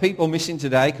lot of people missing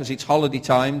today because it's holiday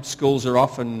time, schools are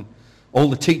off and all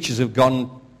the teachers have gone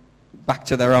back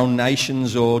to their own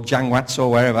nations or Jangwats or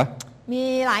wherever. มี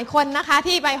หลายคนนะคะ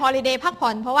ที่ไปฮอลิเดย์พักผ่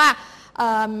อนเพราะว่า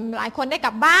หลายคนได้ก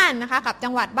ลับบ้านนะคะกลับจั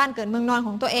งหวัดบ้านเกิดเมืองนอนข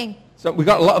องตัวเอง So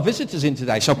we've got a lot of visitors in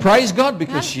today. So praise God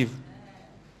because you've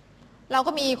เรา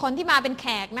ก็มีคนที่มาเป็นแข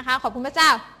กนะคะขอบคุณพระเจ้า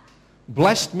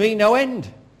blessed me no end.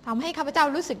 ทำให้ข้าพเจ้า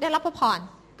รู้สึกได้รับพระพร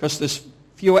Because there's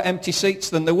fewer empty seats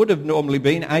than there would have normally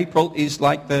been. April is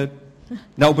like the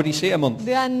nobody's here month.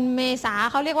 เดือนเมษา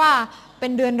เขาเรียกว่าเป็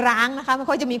นเดือนร้างนะคะไม่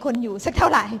ค่อยจะมีคนอยู่สักเท่า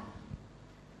ไหร่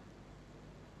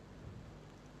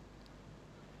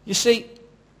You see,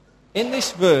 in this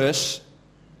verse,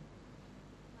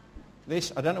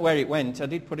 I don't know where it went. I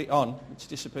did put it on. It's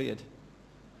disappeared.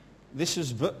 This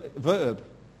is verb.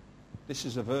 This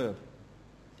is a verb.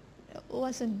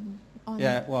 wasn't on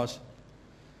Yeah, it was.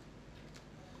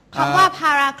 คำว่า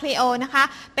parakleo นะคะ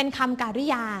เป็นคำกริ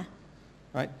ยา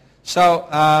Right. So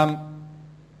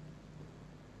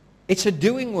it's a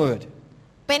doing word.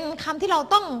 เป็นคำที่เรา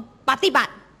ต้องปฏิบั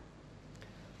ติ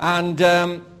And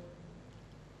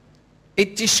it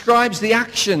describes the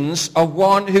actions of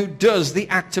one who does the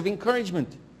act of encouragement.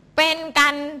 เป็นกา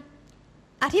ร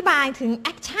อธิบายถึงแอ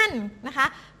คชั่นนะคะ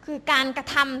คือการกระ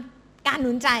ทำการห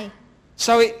นุนใจ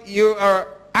So you are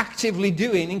actively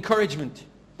doing encouragement.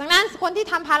 ดังนั้นคนที่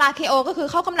ทำ parakleo ก็คือ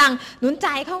เขากำลังหนุนใจ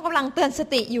เขากำลังเตือนส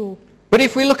ติอยู่ But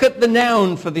if we look at the noun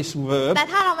for this verb, แต่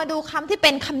ถ้าเรามาดูคำที่เ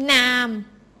ป็นคำนาม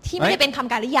ที่ไม่ได้เป็นค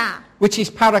ำกริยา which is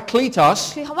parakletos,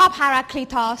 คือคำว่า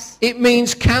parakletos it means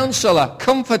counselor,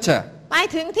 comforter. หมาย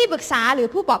ถึงที่ปรึกษาหรือ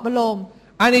ผู้ปลอบประโลม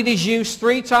And it is used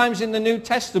 3 times in the New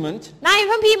Testament. ในพ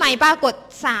ระคัมภีร์ใหม่ปรากฏ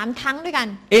3ครั้งด้วยกัน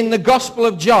In the Gospel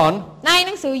of John, ในห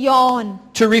นังสือยอห์น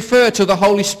to refer to the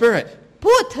Holy Spirit.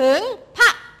 พูดถึงพระ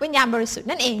วิญญาณบริสุทธิ์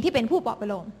นั่นเองที่เป็นผู้ปลอบประ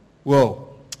โลม Whoa.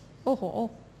 โอ้โห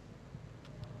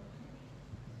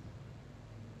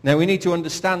Now we need to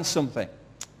understand something.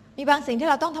 มีบางสิ่งที่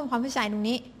เราต้องทำความเข้าใจตรง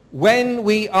นี้ When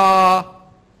we are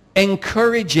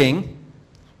encouraging,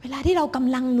 เวลาที่เราก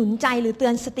ำลังหนุนใจหรือเตื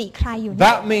อนสติใครอยู่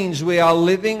that means we are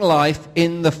living life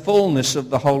in the fullness of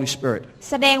the Holy Spirit.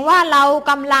 แสดงว่าเรา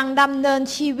กำลังดำเนิน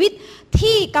ชีวิต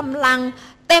ที่กำลัง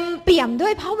เต็มเปี่ยมด้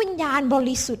วยพระวิญญาณบ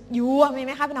ริสุทธิ์อยู่มีไห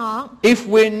มคะพี่น้อง If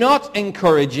we're not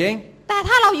encouraging, แต่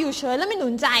ถ้าเราอยู่เฉยและไม่หนุ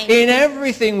นใจ in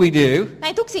everything we do, ใน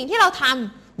ทุกสิ่งที่เราท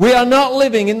ำ we are not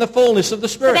living in the fullness of the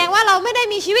แส Spirit. ดงว่าเราไม่ได้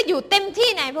มีชีวิตอยู่เต็มที่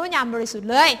ในพระวิญญาณบริสุทธิ์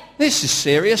เลย This is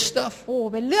serious stuff. โอ้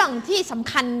เป็นเรื่องที่สำ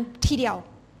คัญทีเดียว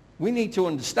We need to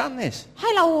understand this. ให้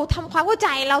เราทำความเข้าใจ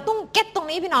เราต้องเก็ตตรง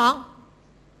นี้พี่น้อง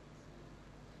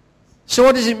So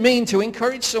what does it mean to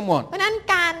encourage someone? เพราะนั้น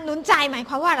การหนุนใจหมายค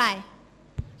วามว่าอะไร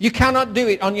You cannot do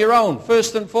it on your own,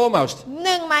 first and foremost. ห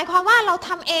นึ่งหมายความว่าเราท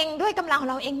ำเองด้วยกำลังของ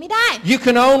เราเองไม่ได้ You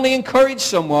can only encourage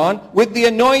someone with the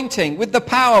anointing, with the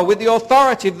power, with the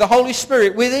authority of the Holy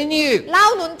Spirit within you. เรา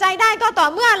หนุนใจได้ก็ต่อ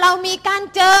เมื่อเรามีการ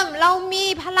เจิมเรามี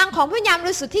พลังของพระวิญญาณบ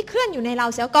ริสุทธิ์ที่เคลื่อนอยู่ในเรา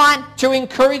เสียก่อน To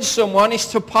encourage someone is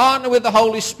to partner with the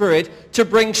Holy Spirit to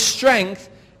bring strength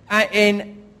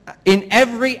in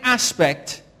every aspect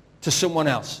to someone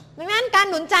else. ดังนั้นการ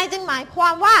หนุนใจจึงหมายควา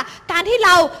มว่าการที่เร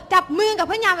าจับมือกับ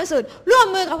พระวิญญาณบริสุทธิ์ร่วม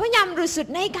มือกับพระวิญญาณบริสุท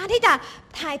ธิ์ในการที่จะ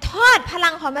ถ่ายทอดพลั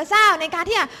งของพระเจ้าในการ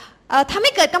ที่จะทำใ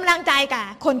ห้เกิดกำลังใจกับ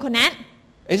คนคนนั้น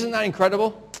Isn't that incredible?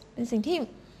 เป็นสิ่งที่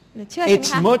เหลือเชื่อใช่ไหม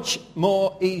It's คะ much more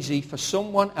easy for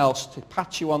someone else to pat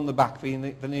you on the back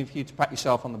than for you to pat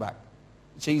yourself on the back.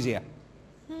 It's easier.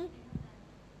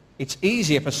 It's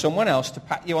easier for someone else to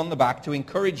pat you on the back to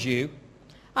encourage you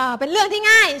เป็นเรื่องที่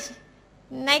ง่าย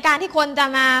ในการที่คนจะ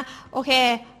มาโอเค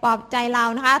ปลอบใจเรา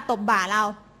นะคะตบบ่าเรา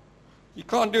You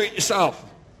can't do it yourself.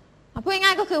 พูดง่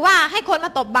ายๆก็คือว่าให้คนม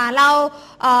าตบบ่าเรา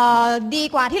ดี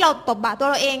กว่าที่เราตบบ่าตัว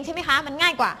เราเองใช่ไหมคะมันง่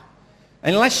ายกว่า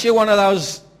Unless you're one of those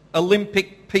Olympic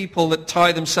people that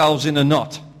tie themselves in a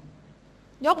knot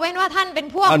ยกเว้นว่าท่านเป็น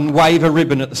พวก and wave a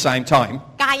ribbon at the same time.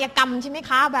 กายกรรมใช่ไหม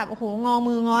คะแบบโอ้โหงอ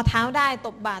มืองอเท้าได้ต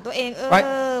บบ่าตัวเองRight?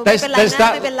 ไม่เป็นไร There's น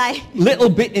ะไม่เป็นไร that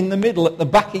little bit in the middle at the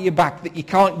back of your back that you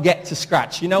can't get to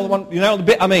scratch. You know the one, you know the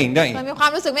bit I mean, don't มัน you? มีควา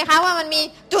มรู้สึกไหมคะว่ามันมี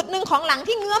จุดหนึ่งของหลัง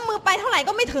ที่เงื้อมมือไปเท่าไหร่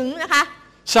ก็ไม่ถึงนะคะ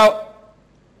So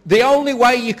the only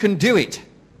way you can do it.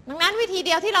 ดังนั้นวิธีเ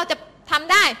ดียวที่เราจะท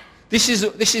ำได้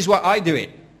This is what I do it.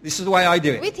 This is the way I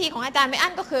do วิ it. ธีของอาจารย์ไมอั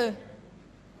นก็คือ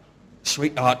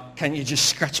Sweetheart, can you just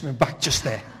scratch my back just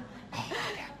there?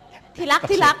 ที่รัก That's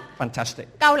ที่รัก it. Fantastic.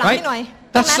 เกาหลัง Right? ให้หน่อย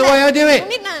That's the way I do ตร it.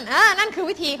 งนิดนั่นนั่นคือ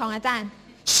วิธีของอาจารย์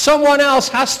Someone else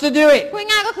has to do it. พูด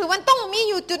ง่ายก็คือมันต้องมี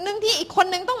อยู่จุดหนึ่งที่อีกคน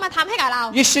หนึ่งต้องมาทำให้กับเรา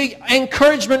You see,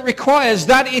 encouragement requires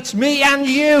that it's me and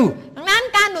you. ดังนั้น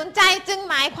การหนุนใจจึง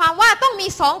หมายความว่าต้องมี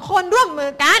สองคนร่วมมื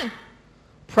อกัน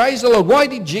Praise the Lord. Why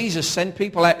did Jesus send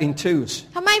people out in twos?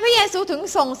 ทำไมพระเยซูถึง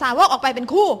ส่งสาวกออกไปเป็น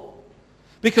คู่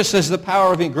Because there's the power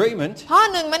of agreement. เพราะ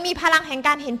หนึ่งมันมีพลังแห่งก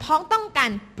ารเห็นพ้องต้องกัน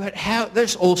But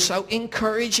there's also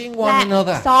encouraging และ one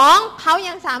another. สองเขา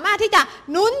ยังสามารถที่จะ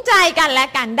หนุนใจกันและ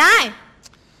กันได้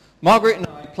Margaret and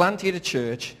I planted a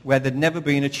church where there'd never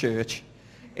been a church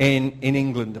in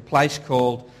England, a place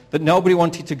called that nobody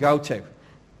wanted to go to.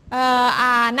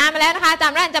 นานมาแล้วนะคะจ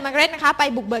ำได้จำมาเกรดนะคะไป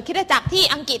บุกเบิกคริสตจักรที่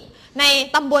อังกฤษใน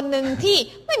ตำบลหนึ่งที่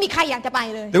ไม่มีใครอยากจะไป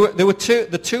เลย There were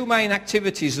the two main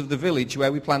activities of the village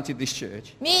where we planted this church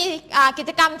มีกิ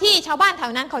จกรรมที่ชาวบ้านแถ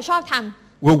วนั้นเขาชอบท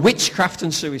ำ were witchcraft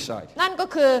and suicide. นั่นก็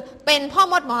คือเป็นพ่อ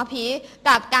มดหมอผี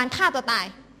กับการฆ่าตัวตาย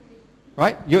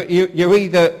Right?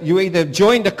 You either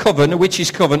joined a coven, a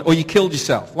witch's coven, or you killed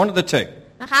yourself. One of the two.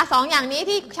 นะคะสองอย่างนี้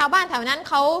ที่ชาวบ้านแถวนั้น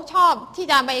เขาชอบที่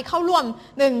จะไปเข้าร่วม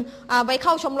หนึ่งไปเ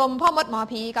ข้าชมรมพ่อมดหมอ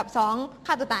ผีกับสอง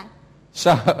ฆ่าตัวตาย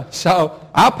So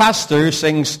our pastor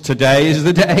sings "Today is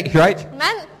the day," right?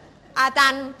 นั้นอาจา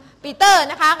รย์ปีเตอร์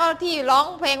นะคะก็ที่ร้อง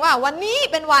เพลงว่าวันนี้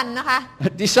เป็นวันนะคะ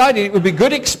Decided it would be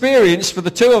good experience for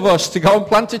the two of us to go and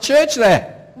plant a church there.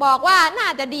 บอกว่าน่า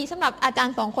จะดีสำหรับอาจาร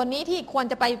ย์สองคนนี้ที่ควร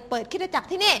จะไปเปิดคริสตจักร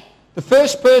ที่นี่ The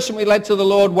first person we led to the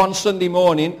Lord one Sunday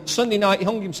morning, Sunday night, he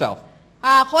hung himself.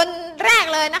 คนแรก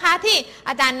เลยนะคะที่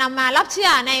อาจารย์นำมารับเชื่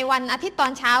อในวันอาทิตย์ตอ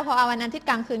นเช้าพอวันอาทิตย์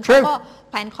กลางคืนเขาก็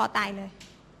แขวนคอตายเลย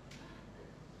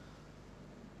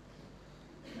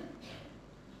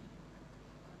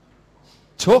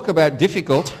Talk about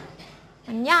difficult.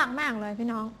 มันยากมากเลยพี่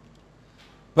น้อง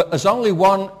But there's only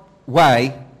one way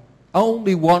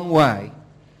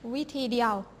วิธีเดีย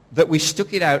ว that we stuck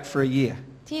it out for a year.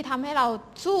 ที่ทำให้เรา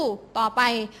สู้ต่อไป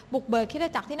บุกเบิกคริสต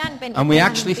จักรที่นั่นเป็น And we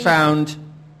actually found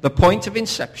the point of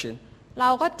inception เรา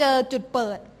ก็เจอจุดเปิ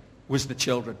ด was the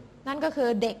children. นั่นก็คือ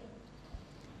เด็ก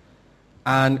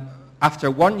And after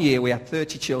 1 year, we had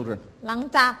 30 children. หลัง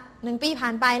จาก1 ปีผ่า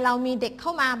นไปเรามีเด็กเข้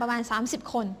ามาประมาณ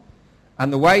30 คน And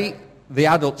the way the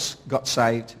adults got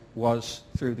saved was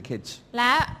through the kids. แล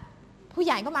ะผู้ใ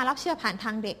หญ่ก็มารับเชื่อผ่านท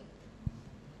างเด็ก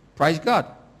Praise God.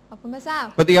 ขอบคุณพระเจ้า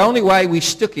But the only way we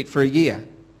stuck it for a year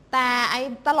แต่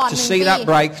ตลอด to 1 see ปี that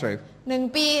breakthrough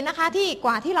 1 ปีนะคะที่ก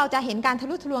ว่าที่เราจะเห็นการทะ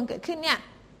ลุทะลวงเกิดขึ้นเนี่ย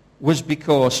was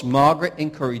because Margaret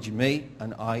encouraged me and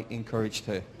I encouraged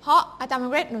her. เพราะอาจารย์มา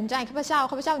ร์เกร็ตหนุนใจข้าพเจ้า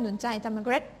หนุนใจอาจารย์มาร์เ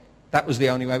กร็ต That was the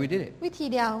only way we did it. วิธี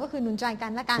เดียวก็คือหนุนใจกั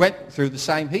นและกัน Went through the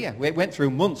same here. We went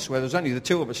through months where there was only the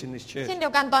two of us in this church. เช่นเดี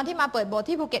ยวกันตอนที่มาเปิดโบสถ์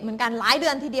ที่ภูเก็ตเหมือนกันหลายเดื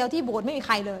อนทีเดียวที่โบสถ์ไม่มีใ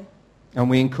ครเลย And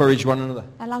we encouraged one another.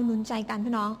 แต่เราหนุนใจกัน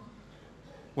พี่น้อง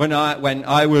When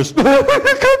I was,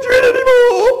 I can't do it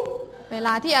anymore. เวล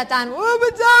าที่อาจารย์พร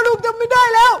ะเจ้าลูกจำไม่ได้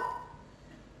แล้ว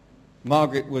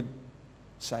Margaret would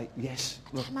say, yes,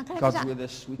 look, God's with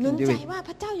us. We หนุ can น do ใจ it. ว่าพ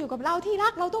ระเจ้าอยู่กับเราที่รั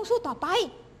กเราต้องสู้ต่อไป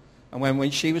And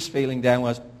when she was feeling down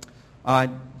was, I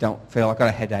don't feel I've got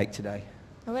a headache today.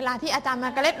 เวลาที่อาจารย์มา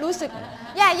ร์เกร็ตรู้สึก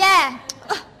แย่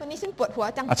วันนี้ฉันปวดหัว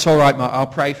จัง That's all right, Mark.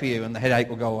 I'll pray for you and the headache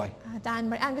will go away. อาจารย์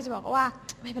ไบรอันก็จะบอกว่า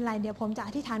ไม่เป็นไรเดี๋ยวผมจะอ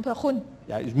ธิษฐานเพื่อคุณ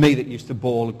Yeah, it was me that used to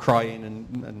bawl and crying and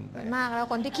มากแล้ว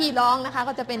คนที่ขี้ร้องนะคะ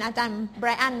ก็จะเป็นอาจารย์ไบร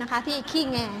อันนะคะที่ขี้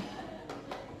แง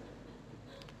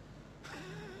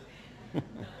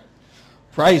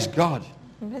Praise God.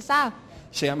 พระเจ้า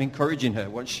See, I'm encouraging her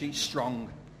once she's strong.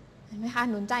 เห็นไหมคะ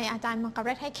หนุนใจอาจารย์มาร์เก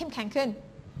ร็ตให้เข้มแข็งขึ้น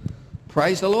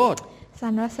Praise the Lord. สร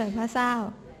รเสริญพระเจ้า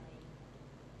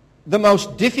The most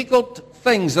difficult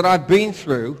things that I've been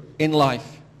through in life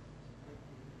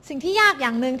สิ่งที่ยากอย่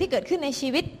างหนึ่งที่เกิดขึ้นในชี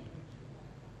วิต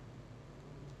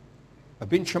have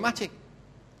been traumatic.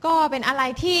 ก็เป็นอะไร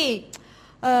ที่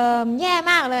แย่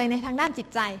มากเลยในทางด้านจิต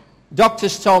ใจ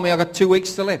Doctors told me I got 2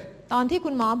 weeks to live. ตอนที่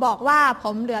คุณหมอบอกว่าผ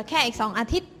มเหลือแค่อีก2 อา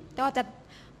ทิตย์ก็จะ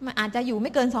อาจจะอยู่ไ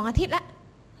ม่เกิน2 อาทิตย์แล้ว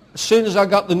As soon as I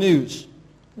got the news,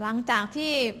 หลังจาก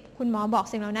ที่คุณหมอบอก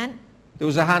สิ่งเหล่านั้น there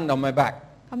was a hand on my back.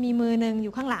 ก็มีมือหนึ่งอ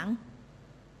ยู่ข้างหลัง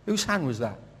Whose hand was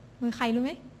that? มือใครรู้ไห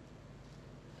ม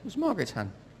It was Margaret's hand.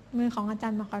 มือของอาจา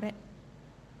รย์มาร์เกร็ต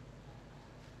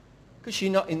Because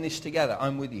you're not in this together.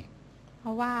 I'm with you. เพร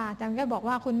าะว่าอาจารย์ก็บอก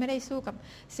ว่าคุณไม่ได้สู้กับ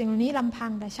สิ่งเหล่านี้ลำพั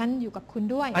งแต่ฉันอยู่กับคุณ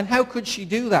ด้วย And how could she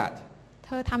do that? เธ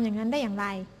อทำอย่างนั้นได้อย่างไร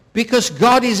Because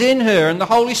God is in her and the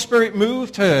Holy Spirit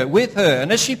moved her, with her. And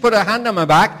as she put her hand on my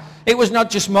back, it was not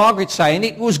just Margaret saying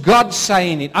it, it was God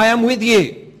saying it. I am with you.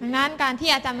 ดังนั้นการที่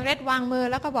อาจารย์มาร์เกร็ตวางมือ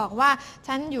แล้วก็บอกว่า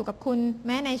ฉันอยู่กับคุณแ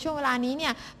ม้ในช่วงเวลานี้เนี่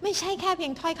ยไม่ใช่แค่เพีย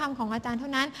งถ้อยคำของอาจารย์เท่า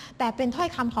นั้นแต่เป็นถ้อย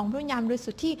คำของพระวิญญาณบริสุ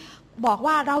ทธิ์ที่บอก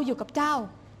ว่าเราอยู่กับเจ้า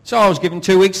So I was given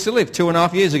 2 weeks to live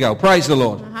 2.5 years ago. Praise the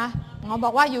Lord. นะคะหมอบ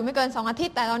อกว่าอยู่ไม่เกิน2 อาทิต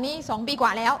ย์แต่ตอนนี้2 ปีกว่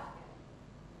าแล้ว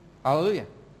Hallelujah.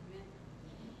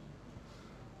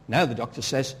 Now the doctor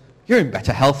says, you're in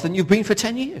better health than you've been for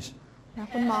 10 years. นะ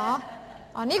คุณหมอ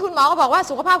นี่คุณหมอก็บอกว่า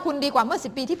สุขภาพคุณดีกว่าเมื่อ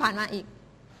10 ปีที่ผ่านมาอีก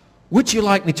Would you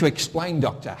like me to explain,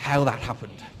 doctor, how that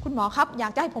happened? คุณหมอครับอยา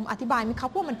กจะให้ผมอธิบายไหมครับ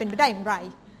ว่ามันเป็นไปได้อย่างไร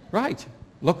Right.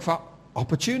 Look for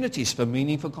opportunities for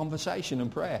meaningful conversation and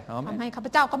prayer. ทำ Amen. ให้ข้าพ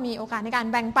เจ้าก็มีโอกาสในการ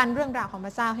แบ่งปันเรื่องราวของพ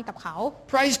ระเจ้าให้กับเขา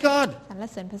Praise God. สรร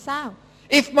เสริญพระเจ้า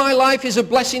If my life is a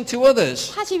blessing to others,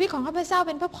 ถ้าชีวิตของข้าพเจ้าเ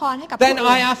ป็นพระพรให้กับผู้ then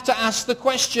อื่ I น have to ask the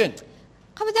question,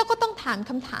 ข้าพเจ้าก็ต้องถาม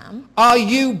คำถาม are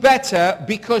you better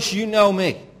because you know me?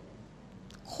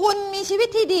 คุณมีชีวิต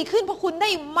ที่ดีขึ้นเพราะคุณได้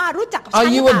มารู้จักกับฉั Are น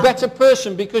หรื you อเป a ล่า better person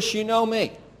because you know me?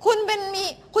 คุณ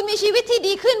มีชีวิตที่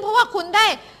ดีขึ้นเพราะว่าคุณได้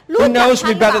รู้ Who จัก knows ฉัน me ห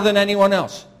รือเป better ล่า than anyone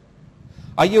else?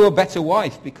 Are you a better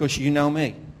wife because you know me?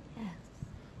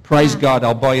 Praise God,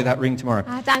 I'll buy you that ring tomorrow.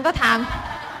 อาจารย์ก็ถาม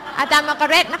อาจารย์มาร์เก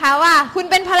ร็ตนะคะว่าคุณ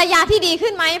เป็นภรรยาที่ดี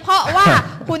ขึ้นไหมเพราะว่า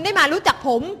คุณได้มารู้จักผ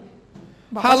ม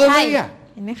บอกว่าใช่ Hallelujah.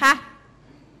 เห็นไหมคะ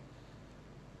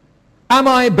Am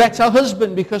I a better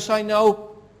husband because I know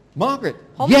Margaret?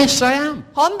 Yes, I am.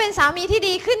 ผมเป็นสามีที่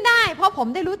ดีขึ้นได้เพราะผม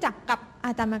ได้รู้จักกับอ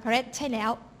าจารย์มาร์เกร็ตใช่แล้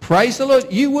ว Praise the Lord.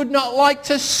 You would not like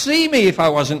to see me if I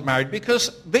wasn't married because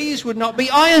these would not be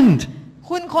ironed.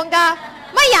 คุณคงจะ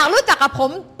ไม่อยากรู้จักกับผ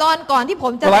มตอนก่อนที่ผ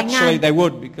มจะ Well, แต่งงาน actually, they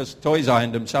would because Toys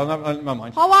ironed them, so never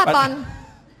mind. เพราะว่า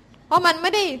เพราะมันไ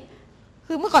ม่ได้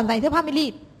คือเมื่อก่อนใส่เสื้อผ้าไม่รี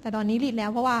ดแต่ตอนนี้รีดแล้ว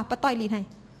เพราะว่าป้าต้อยรีดให้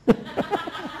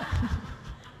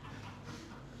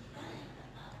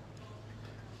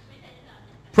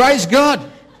Praise God.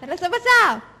 แต่ละพระเจ้า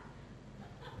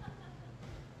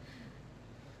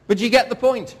But you get the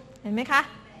point. เห็นไหมคะ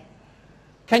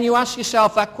Can you ask yourself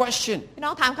that question? พี่น้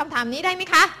องถามคำถามนี้ได้ไหม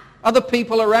คะ Are the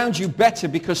people around you better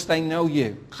because they know you?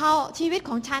 เขาชีวิต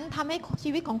ของฉันทำให้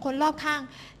ชีวิตของคนรอบข้าง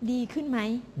ดีขึ้นไหม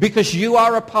Because you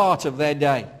are a part of their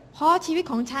day. เพราะชีวิต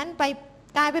ของฉันไป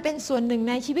กลายไปเป็นส่วนหนึ่ง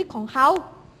ในชีวิตของเขา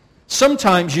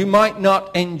Sometimes you might not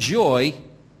enjoy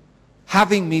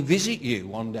having me visit you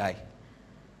one day.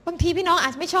 บางทีพี่น้องอา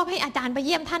จไม่ชอบให้อาจารย์ไปเ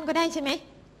ยี่ยมท่านก็ได้ใช่ไหม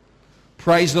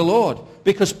Praise the Lord.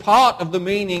 Because part of the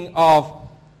meaning of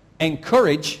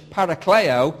encourage,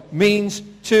 parakleo, means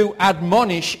to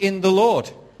admonish in the Lord.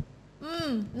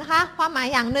 นะคะความหมาย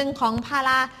อย่างหนึ่งของพาร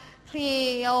าคลี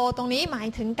โอตรงนี้หมาย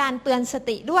ถึงการเตือนส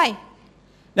ติด้วย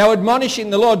Now admonishing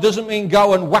the Lord doesn't mean go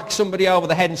and whack somebody over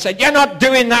the head and say you're not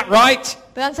doing that right.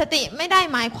 เตือนสติไม่ได้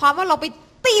หมายความว่าเราไป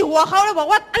ตีหัวเขาแล้วบอก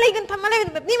ว่าอะไรกันทำอะไร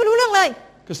แบบนี้ไม่รู้เรื่องเลย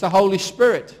Because the Holy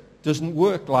Spirit doesn't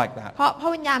work like that. เพราะพระ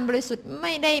วิญญาณบริสุทธิ์ไ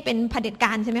ม่ได้เป็นเผด็จก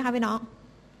ารใช่ไหมคะพี่น้อง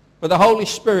But the Holy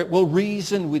Spirit will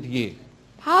reason with you.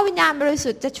 พระวิญญาณบริสุ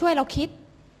ทธิ์จะช่วยเราคิด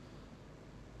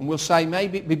And we'll say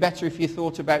maybe it'd be better if you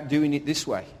thought about doing it this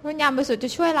way. พระวิญญาณบริสุทธิ์จะ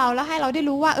ช่วยเราแล้วให้เราได้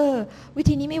รู้ว่าวิ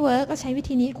ธีนี้ไม่เวิร์กก็ใช้วิ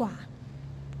ธีนี้ดีกว่า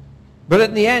But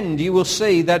at the end you will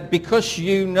see that because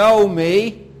you know me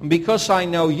and because I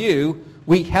know you,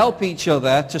 we help each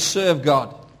other to serve God.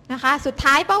 นะคะสุด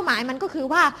ท้ายเป้าหมายมันก็คือ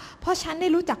ว่าเพราะฉันได้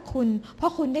รู้จักคุณเพรา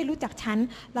ะคุณได้รู้จักฉัน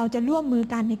เราจะร่วมมือ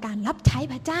กันในการรับใช้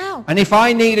พระเจ้า And if I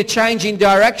need a change in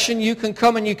direction, you can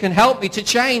come and you can help me to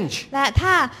change. และถ้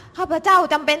าข้าพเจ้า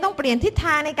จำเป็นต้องเปลี่ยนทิศท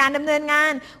างในการดำเนินงา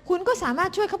นคุณก็สามาร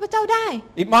ถช่วยข้าพเจ้าได้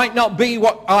It might not be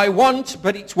what I want,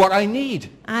 but it's what I need.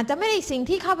 อาจจะไม่ได้สิ่ง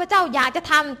ที่ข้าพเจ้าอยากจะ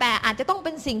ทำแต่อาจจะต้องเ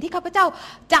ป็นสิ่งที่ข้าพเจ้า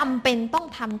จำเป็นต้อง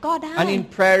ทำก็ได้ And in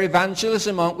prayer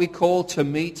evangelism, aren't we called to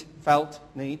meet felt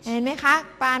needs? เห็นไหมคะ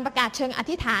การประกาศเชิงอ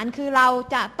ธิษฐานคือเรา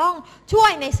จะต้องช่ว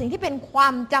ยในสิ่งที่เป็นควา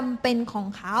มจำเป็นของ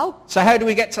เขา So how do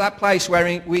we get to that place where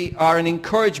we are an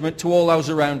encouragement to all those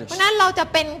around เพ us? ราะนั้นเราจะ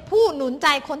เป็นผู้หนุนใจ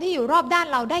คนที่อยู่รอบด้าน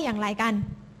เราได้อย่างไรกัน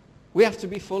We have to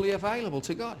be fully available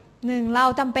to God. หนึ่งเรา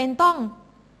จำเป็นต้อง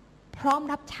พร้อม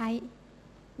รับใช้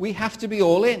We have to be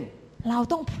all in. เรา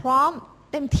ต้องพร้อม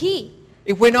เต็มที่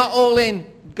If we're not all in,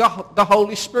 God, the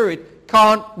Holy Spirit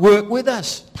can't work with us.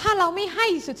 ถ้าเราไม่ให้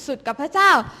สุดๆกับพระเจ้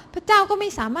าพระเจ้าก็ไม่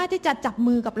สามารถที่จะจับ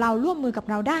มือกับเราร่วมมือกับ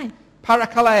เราได้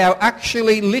Parakaleo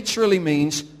actually literally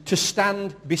means to stand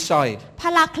beside. พา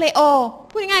ราเคลโอ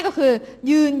พูดง่ายๆก็คือ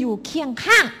ยืนอยู่เคียง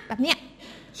ข้างแบบเนี้ย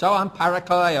So I'm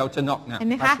parakaleo to knock now. เห็น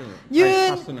ไหมคะ Pastor ยืน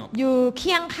Knock. อยู่เ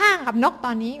คียงข้างกับนกต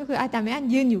อนนี้ก็คืออาจารย์ไม่อัน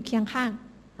ยืนอยู่เคียงข้าง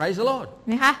Praise the Lord. เห็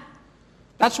นไหมคะ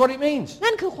That's what it means.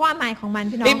 นั่นคือความหมายของมัน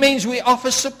พี่น้อง It means we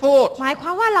offer support. หมายคว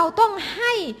ามว่าเราต้องใ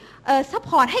ห้ซัพ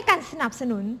พอร์ตให้การสนับส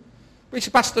นุน Which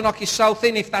Pastor Knock is so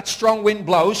thin, if that strong wind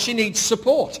blows, she needs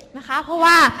support. นะคะเพราะ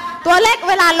ว่าตัวเล็ก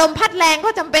เวลาลมพัดแรงก็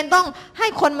จำเป็นต้องให้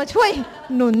คนมาช่วย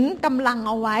หนุนกำลังเ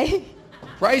อาไว้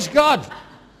Praise God.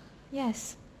 yes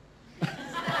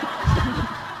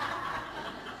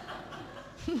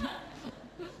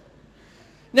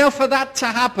Now for that to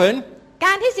happen, ก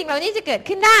ารที่สิ่งเหล่านี้จะเกิด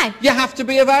ขึ้นได้ you have to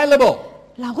be available.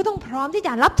 เราก็ต้องพร้อมที่จ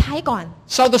ะรับใช้ก่อน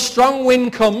So the strong wind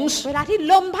comes. เวลาที่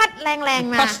ลมพัดแรง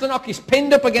ๆมา Pastor Knock is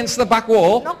pinned up against the back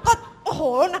wall. นกก็โอ้โห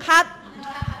นะคะ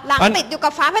หลังติดอยู่กั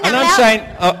บฝาผนัง And แล้ I'm ว saying,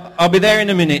 I'll be there in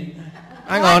a minute.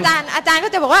 Hang อา on. จารย์ก็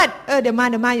จะบอกว่าเดี๋ยวม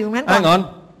าอยู่ตรงนั้นก่อน Hang on.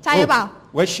 ใช่หรือเปล่า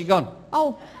Where's she gone? โอ้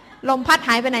ลมพัดห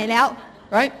ายไปไหนแล้ว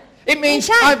Right? It means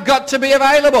ใช่ I've got to be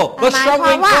available. The หมาย strong ค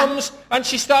วาม wind ว่า comes and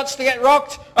she starts to get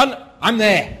rocked and I'm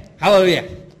there. Hallelujah.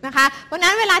 นะคะเพราะ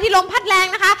นั้นเวลาที่ลมพัดแรง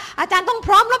นะคะอาจารย์ต้องพ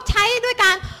ร้อมรับใช้ด้วยก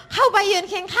ารเข้าไปยืน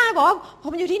เคียงข้างบอกว่าผ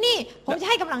มอยู่ที่นี่ผมจะ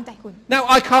ให้กำลังใจคุณ Now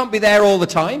I can't be there all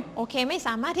the time. โอเคไม่ส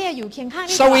ามารถที่จะอยู่เคียงข้างไ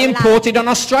ด้ตล So อด we เวลา imported an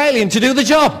Australian to do the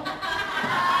job.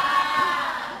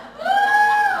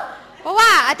 เพราะว่า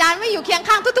อาจารย์ไม่อยู่เคียง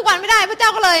ข้างทุกๆวันไม่ได้พระเจ้า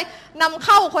ก็เลยนำเ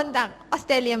ข้าคนจากออสเ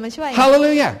ตรเลียมาช่วย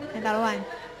Hallelujah. ในแต่ละวัน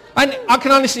And I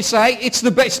can honestly say it's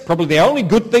the best, probably the only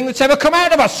good thing that's ever come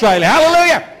out of Australia.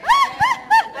 Hallelujah.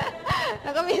 แ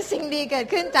ล้วก็มีสิ่งดีเกิด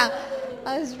ขึ้นจากอ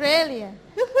อสเตรเลีย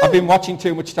I've been watching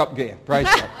too much Top Gear. Praise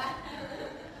God.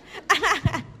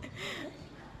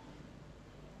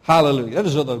 Hallelujah.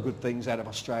 There's other good things out of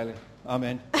Australia.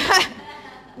 Amen.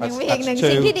 ยังมีอีกหนึ่ง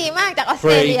สิ่งที่ดีมากจากออสเต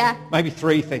ร Three, เลีย maybe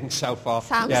 3 things so far.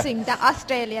 3 สิ่ง Yeah. จากออสเต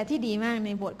รเลียที่ดีมากใน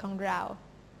บทของเรา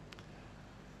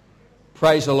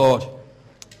Praise the Lord.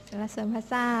 สรรเสริญพระ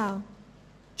เจ้า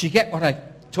Do you get what I'm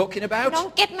talking น้อง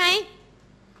about? เก็ตไหม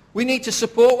We need to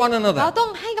support one เรา another. ต้อ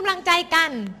งให้กำลังใจกั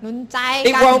นหนุนใจ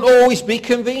It กัน won't always be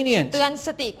convenient. เตือนส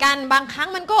ติกันบางครั้ง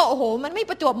มันก็โอ้โหมันไม่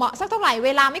ประจวบเหมาะสักเท่าไหร่เว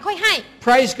ลาไม่ค่อยให้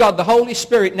Praise God. The Holy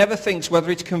Spirit never thinks whether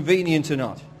it's convenient or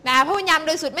not. แต่พระวิญญาณบ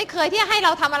ริสุทธิ์ไม่เคยที่จะให้เร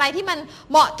าทำอะไรที่มัน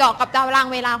เหมาะเจาะกับตาราง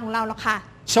เวลาของเราหรอกค่ะ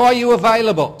So are you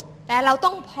available? แต่เราต้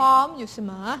องพร้อมอยู่เส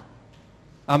มอ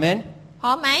Amen. พ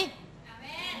ร้อมไหม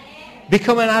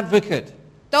Become an advocate.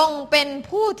 จงเป็น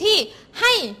ผู้ที่ใ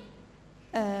ห้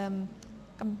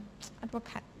อัดว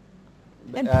คัด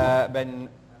เป็น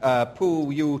ผู้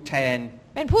อยู่แทน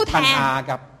เป็นผู้แท ปัญ น หา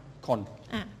กับคน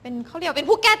เป็นเขาเรียกว่าเป็น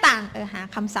ผู้แก้ต่างหา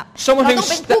คำศัพท์ Someone เรา who ต้อ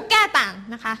งเป็นผู้แก้ต่าง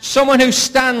นะคะ Someone who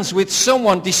stands with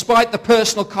someone despite the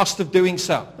personal cost of doing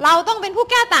so. เราต้องเป็นผู้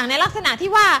แก้ต่างในลักษณะที่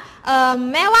ว่า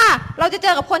แม้ว่าเราจะเจ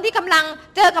อกับคนที่กำลัง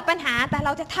เจอกับปัญหาแต่เร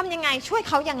าจะทำยังไงช่วย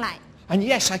เขาอย่างไร And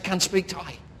yes, I can speak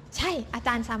Thai. ใช่อาจ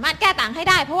ารย์สามารถแก้ต่างให้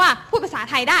ได้เพราะว่าพูดภาษา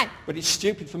ไทยได้ But it's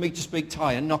stupid for me to speak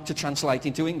Thai and not to translate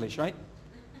into English, right?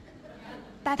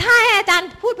 แต่ถ้าให้อาจารย์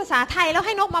พูดภาษาไทยแล้วใ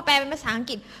ห้นกมาแปลเป็นภาษาอัง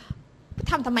กฤษ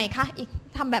ทำไมคะอีก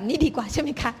ทำแบบนี้ดีกว่าใช่ไหม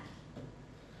คะ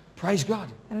Praise God.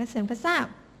 สรรเสริญพระเจ้า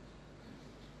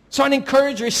So an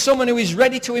encourager is someone who is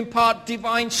ready to impart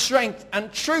divine strength and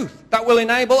truth that will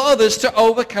enable others to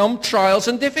overcome trials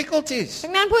and difficulties. ดั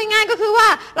งนั้นพูดง่ายๆก็คือว่า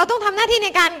เราต้องทำหน้าที่ใน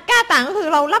การแก้ต่างก็คือ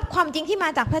เรารับความจริงที่มา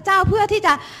จากพระเจ้าเพื่อที่จ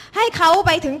ะให้เขาไ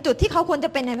ปถึงจุดที่เขาควรจะ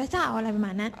เป็นในพระเจ้าอะไรประม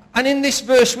าณนั้น And in this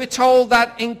verse we're told that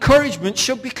encouragement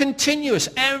should be continuous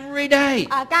every day.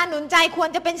 การหนุนใจควร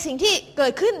จะเป็นสิ่งที่เกิ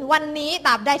ดขึ้นวันนี้ต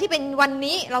ราบใดที่เป็นวัน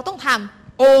นี้เราต้องท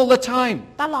ำ All the time.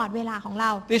 ตลอดเวลาของเร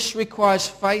า This requires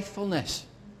faithfulness.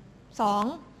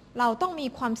 2. เราต้องมี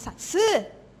ความสัตย์ซื่อ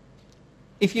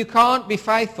If you can't be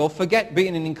faithful, forget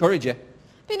being an encourager.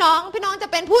 พี่น้องจะ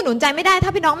เป็นผู้หนุนใจไม่ได้ถ้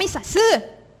าพี่น้องไม่สัตย์ซื่อ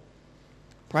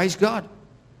Praise God.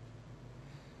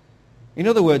 In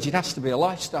other words, it has to be a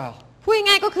lifestyle. พูด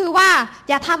ง่ายๆก็คือว่า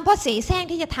อย่าทำเพราะเสแสร้ง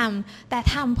ที่จะทำแต่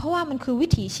ทำเพราะว่ามันคือวิ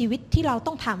ถีชีวิตที่เรา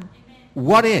ต้องทำ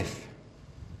What if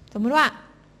สมมติว่า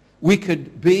we could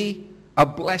be a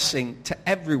blessing to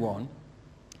everyone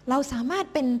เราสามารถ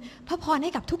เป็นพระพรใ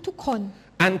ห้กับทุกๆคน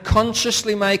and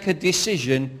consciously make a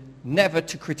decision never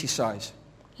to criticize.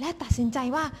 และตัดสินใจ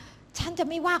ว่าฉันจะ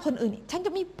ไม่ว่าคนอื่นฉันจ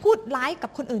ะไม่พูดร้ายกั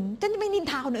บคนอื่นฉันจะไม่นิน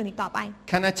ทาคนอื่นอีกต่อไป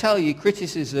Can I tell you,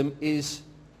 criticism is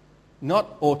not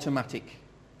automatic.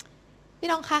 พี่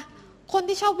น้องคะคน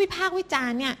ที่ชอบวิพากษ์วิจาร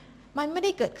ณ์เนี่ยมันไม่ไ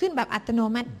ด้เกิดขึ้นแบบอัตโน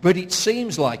มัติ But it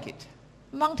seems like it.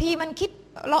 บางทีมันคิด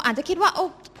เราอาจจะคิดว่าโอ้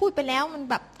พูดไปแล้วมัน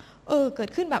แบบเกิด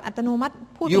ขึ้นแบบอัตโนมัติ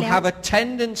พูดไป You แล้ว have a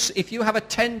tendency, if you have a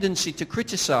tendency to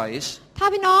criticize, ถ้า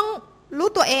พี่น้องรู้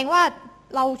ตัวเองว่า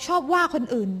เราชอบว่าคน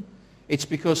อื่น it's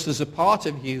because there's a part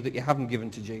of you that you haven't given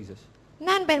to Jesus.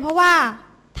 นั่นเป็นเพราะว่า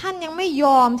ท่านยังไม่ย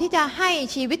อมที่จะให้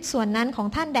ชีวิตส่วนนั้นของ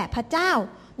ท่านแด่พระเจ้า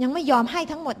ยังไม่ยอมให้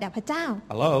ทั้งหมดแด่พระเจ้า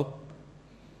Hello?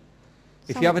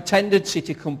 If you have a tendency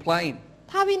to complain,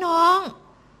 ถ้าพี่น้อง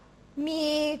มี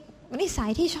นิสั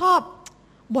ยที่ชอบ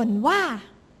บ่นว่า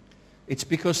it's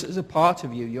because there's a part of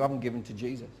you haven't given to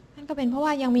Jesus. นั่นก็เป็นเพราะว่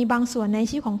ายังมีบางส่วนใน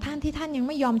ชีวิตของท่านที่ท่านยังไ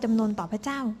ม่ยอมจำนนต่อพระเ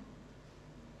จ้า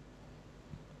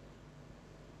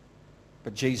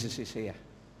But Jesus is here.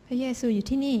 พระเยซูอยู่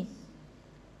ที่นี่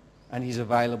And He's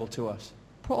available to us.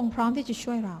 พระองค์พร้อมที่จะ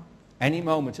ช่วยเรา Any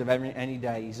moment of any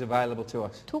day, He's available to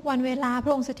us. ทุกวันเวลาพร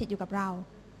ะองค์สถิตอยู่กับเรา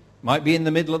Might be in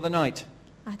the middle of the night.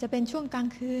 อาจจะเป็นช่วงกลาง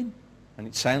คืน And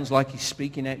it sounds like He's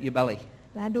speaking out your belly.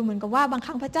 และดูเหมือนกับว่าบางค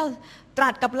รั้งพระเจ้าตรั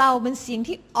สกับเราเป็นเสียง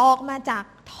ที่ออกมาจาก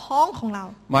ท้องของเรา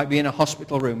Might be in a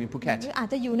hospital room in ห Phuket. รืออาจ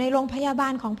จะอยู่ในโรงพยาบา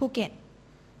ลของภูเก็ต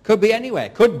Could be anywhere.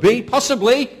 Could be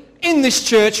possibly in this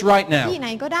church right ที่ now. ไหน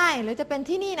ก็ได้หรือจะเป็น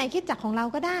ที่นี่ในคริสตจักรของเรา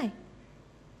ก็ได้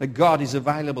That God is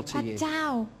available พระ to you. เจ้า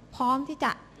พร้อมที่จ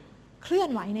ะเคลื่อน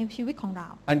ไหวในชีวิตของเรา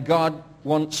And God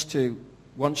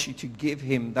wants you to give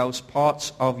Him those parts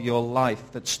of your life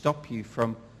that stop you from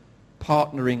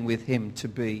partnering with Him to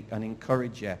be an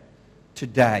encourager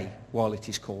today while it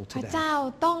is called พระ today. เจ้า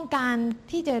ต้องการ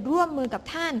ที่จะร่วมมือกับ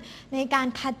ท่านในการ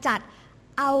ขจัด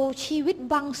เอาชีวิต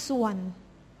บางส่วน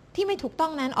ที่ไม่ถูกต้อ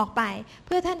งนั้นออกไป เ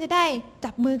พื่อท่านจะได้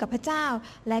จับมือกับพระเจ้า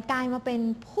และกลายมาเป็น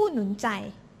ผู้หนุนใจ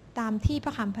ตามที่พร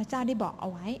ะคำพระเจ้าได้บอกเอา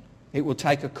ไว้ It will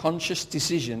take a conscious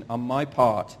decision on my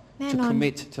part to แน่นอน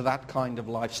commit to that kind of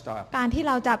lifestyle. การที่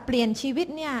เราจะเปลี่ยนชีวิต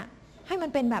เนี่ยให้มัน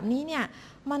เป็นแบบนี้เนี่ย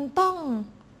มันต้อง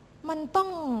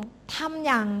ทำอ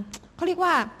ย่างเขาเรียก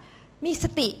ว่ามีส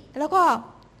ติแล้วก็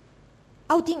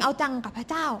เอาจริงเอาจังกับพระ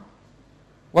เจ้า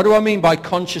What do I mean by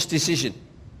conscious decision?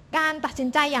 การตัดสิน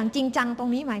ใจอย่างจริงจังตรง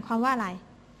นี้หมายความว่าอะไร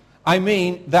I mean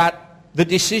that the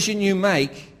decision you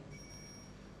make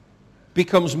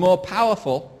becomes more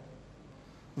powerful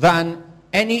than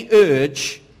any urge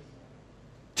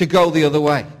to go the other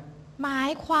way. หมา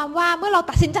ยความว่าเมื่อเรา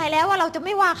ตัดสินใจแล้วว่าเราจะไ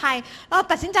ม่ว่าใครเรา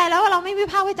ตัดสินใจแล้วว่าเราไม่วิ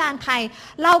พากษ์วิจารณ์ใคร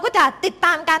เราก็จะติดต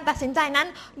ามการตัดสินใจนั้น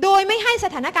โดยไม่ให้ส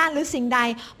ถานการณ์หรือสิ่งใด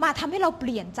มาทำให้เราเป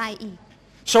ลี่ยนใจอีก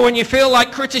So when you feel like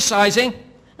criticizing,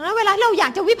 เวลาที่เราอยา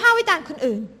กจะวิพากษ์วิจารณ์คน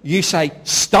อื่น you say,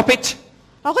 stop it.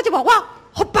 เราก็จะบอกว่า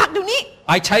หุบปากเดี๋ยวนี้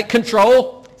I take control.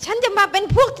 ฉันจะมาเป็น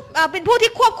ผู้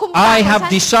ที่ควบคุมปาก I ของ have ฉั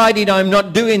น decided I'm not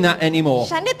doing that anymore.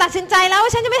 ฉันได้ตัดสินใจแล้วว่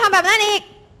าฉันจะไม่ทำแบบนั้นอีก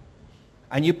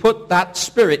And you put that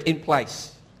spirit in place.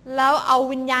 แล้วเอา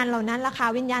วิญญาณเหล่านั้นล่ะค่ะ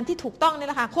วิญญาณที่ถูกต้องนี่แ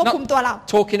หละค่ะควบคุมตัวเรา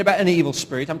Not talking about an evil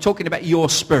spirit. I'm talking about your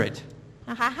spirit.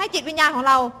 นะคะให้จิตวิญญาณของ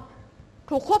เรา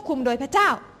ถูกควบคุมโดยพระเจ้า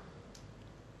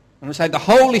And I say the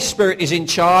Holy Spirit is in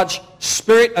charge.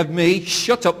 Spirit of me,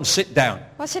 shut up and sit down.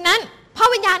 เพราะฉะนั้นพระ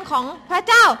วิญญาณของพระ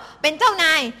เจ้าเป็นเจ้าน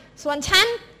ายส่วนฉัน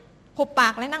หุบปา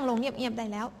กและนั่งลงเงียบๆได้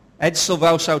แล้ว Ed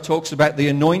Silvoso talks about the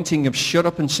anointing of shut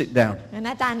up and sit down.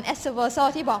 อาจารย์เอสเวอร์โซ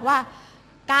ที่บอกว่า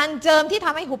การเจิมที่ท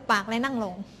ำให้หุบปากและนั่งล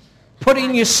ง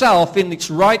Putting yourself in its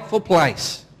rightful place.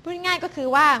 พูดง่ายๆก็คือ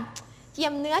ว่าเจีย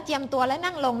มเนื้อเจียมตัวและ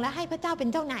นั่งลงและให้พระเจ้าเป็น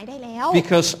เจ้านายได้แล้ว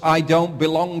Because I don't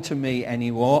belong to me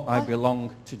anymore. I belong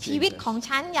to ชีวิต Jesus. ของ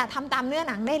ฉันอย่าทำตามเนื้อ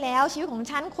หนังได้แล้วชีวิตของ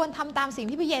ฉันควรทำตามสิ่ง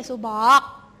ที่พระเยซูบอก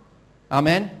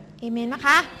Amen. เอเมนไหมค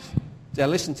ะ Now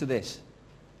listen to this.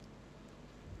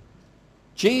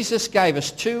 Jesus gave us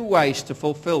 2 ways to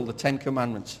fulfill the 10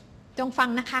 commandments. จงฟัง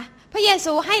นะคะพระเย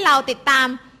ซูให้เราติดตาม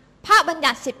พระบัญ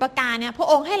ญัติ10ประการเนี่ยพระ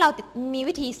องค์ให้เรามี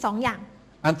วิธี2อย่าง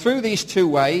And through these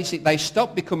 2 ways, they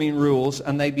stopped becoming rules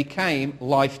and they became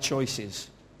life choices.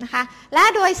 นะคะและ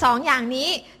โดย2อย่างนี้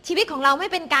ชีวิตของเราไม่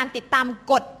เป็นการติดตาม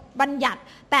กฎบัญญัติ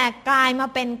แต่กลายมา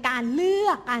เป็นการเลื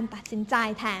อกการตัดสินใจ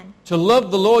แทน To love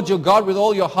the Lord your God with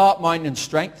all your heart, mind and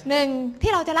strength. 1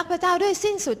ที่เราจะรักพระเจ้าด้วย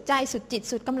สิ้นสุดใจสุดจิต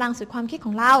สุดกำลังสุดความคิดข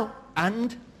องเรา And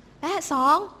และ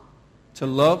2 to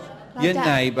love your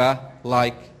neighbor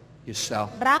like yourself.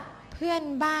 รักเพื่อน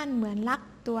บ้านเหมือนรัก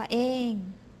ตัวเอง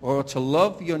Or to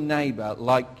love your neighbor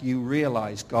like you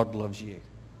realize God loves you.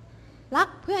 รัก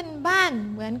เพื่อนบ้าน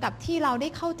เหมือนกับที่เราได้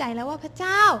เข้าใจแล้วว่าพระเ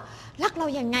จ้ารักเรา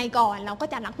อย่างไงก่อนเราก็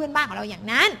จะรักเพื่อนบ้านของเราอย่าง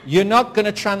นั้น You're not going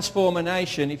to transform a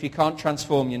nation if you can't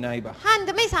transform your neighbor. ท่านจ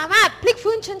ะไม่สามารถพลิก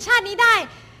ฟื้นชนชาตินี้ได้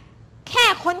แค่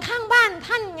คนข้างบ้าน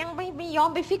ท่านยังไม่ยอม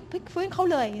ไปพลิกฟื้นเขา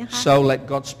เลยนะคะ So let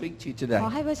God speak to you ข today. อ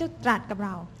ให้พระเจ้าตรัสกับเร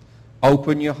า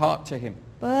Open your heart to Him.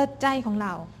 เปิดใจของเร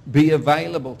า Be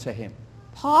available to Him.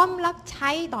 พร้อมรับใ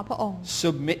ช้ต่อพระองค์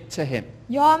Submit to Him.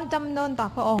 ยอมจำนนต่อ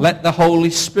พระองค์ Let the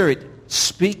Holy Spirit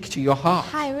speak to your heart.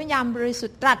 ให้วิญญาณบริสุท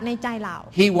ธิ์ตรัสในใจเรา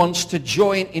He wants to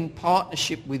join in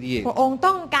partnership with พ you. ระองค์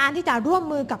ต้องการที่จะร่วม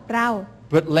มือกับเรา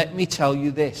But let me tell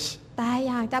you this. แต่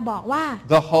อยากจะบอกว่า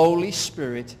The Holy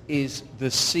Spirit is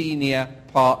the senior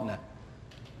partner.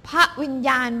 พระวิญญ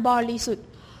าณบริสุทธิ์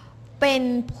เป็น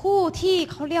ผู้ที่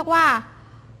เขาเรียกว่า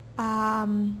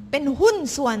เป็นหุ้น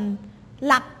ส่วน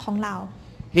หลักของเรา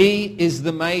He is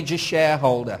the major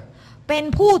shareholder. เป็น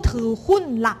ผู้ถือหุ้น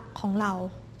หลักของเรา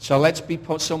So let's be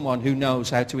someone who knows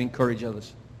how to encourage others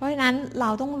เพราะฉะนั้นเรา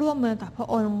ต้องร่วมมือกับพระ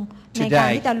องค์ในการ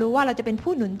ที่จะรู้ว่าเราจะเป็น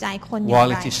ผู้หนุนใจคนอย่าง while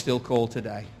ไร it is still called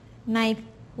today. ใน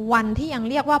วันที่ยัง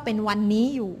เรียกว่าเป็นวันนี้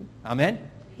อยู่ Amen.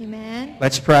 เอเมน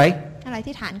Let's pray. อะไร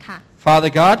ที่ฐานค่ะ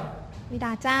Father God, บิด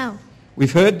าเจ้า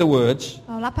we've heard the words.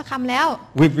 เรารับพระคำแล้ว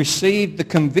We've received the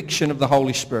conviction of the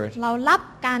Holy Spirit. เรารับ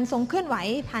การทรงเคลื่อนไหว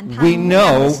ผ่านทาง We พระ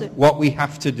know บริสุทธิ์ what we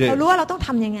have to เรา do. รู้ว่าเราต้องท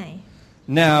ำยังไง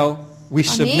Now we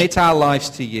submit our lives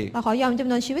to you. เราขอยอมจ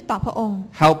ำนนชีวิตต่อพระองค์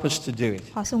Help us to do it.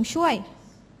 ขอทรงช่วย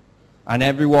And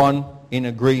everyone in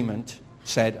agreement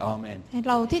said Amen. ให้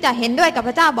เราที่จะเห็นด้วยกับพ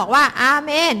ระเจ้าบอกว่าอาเ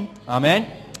มน Amen.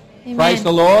 Amen. Praise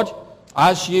the Lord.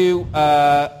 As you,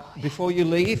 before you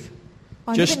leave,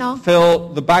 ก่อนที่ just พี่น้อง fill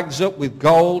the bags up with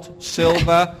gold,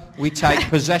 silver. We take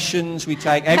possessions. We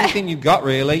take everything you've got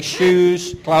really. Shoes,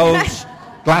 clothes,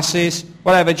 glasses,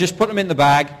 whatever. Just put them in the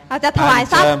bag. เราจะถวาย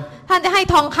ทรัพย์ท่านจะให้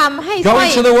ทองคำให้ส Go ร้อย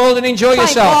into the world and enjoy สร้อย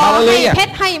ค yourself. อให้ Hallelujah. เพช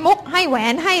รให้มุกให้แหว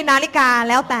นให้นาฬิกา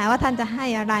แล้วแต่ว่าท่านจะให้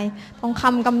อะไรทองค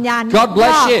ำกำยาน God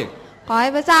bless you. ขอให้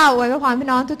พระเจ้าอวยพรพี่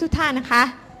น้องทุกท่านนะคะ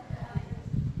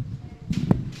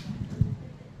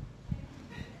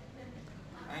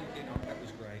Thank you. No, that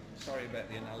was great. Sorry about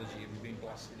the analogy of being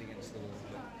blasted against the wall.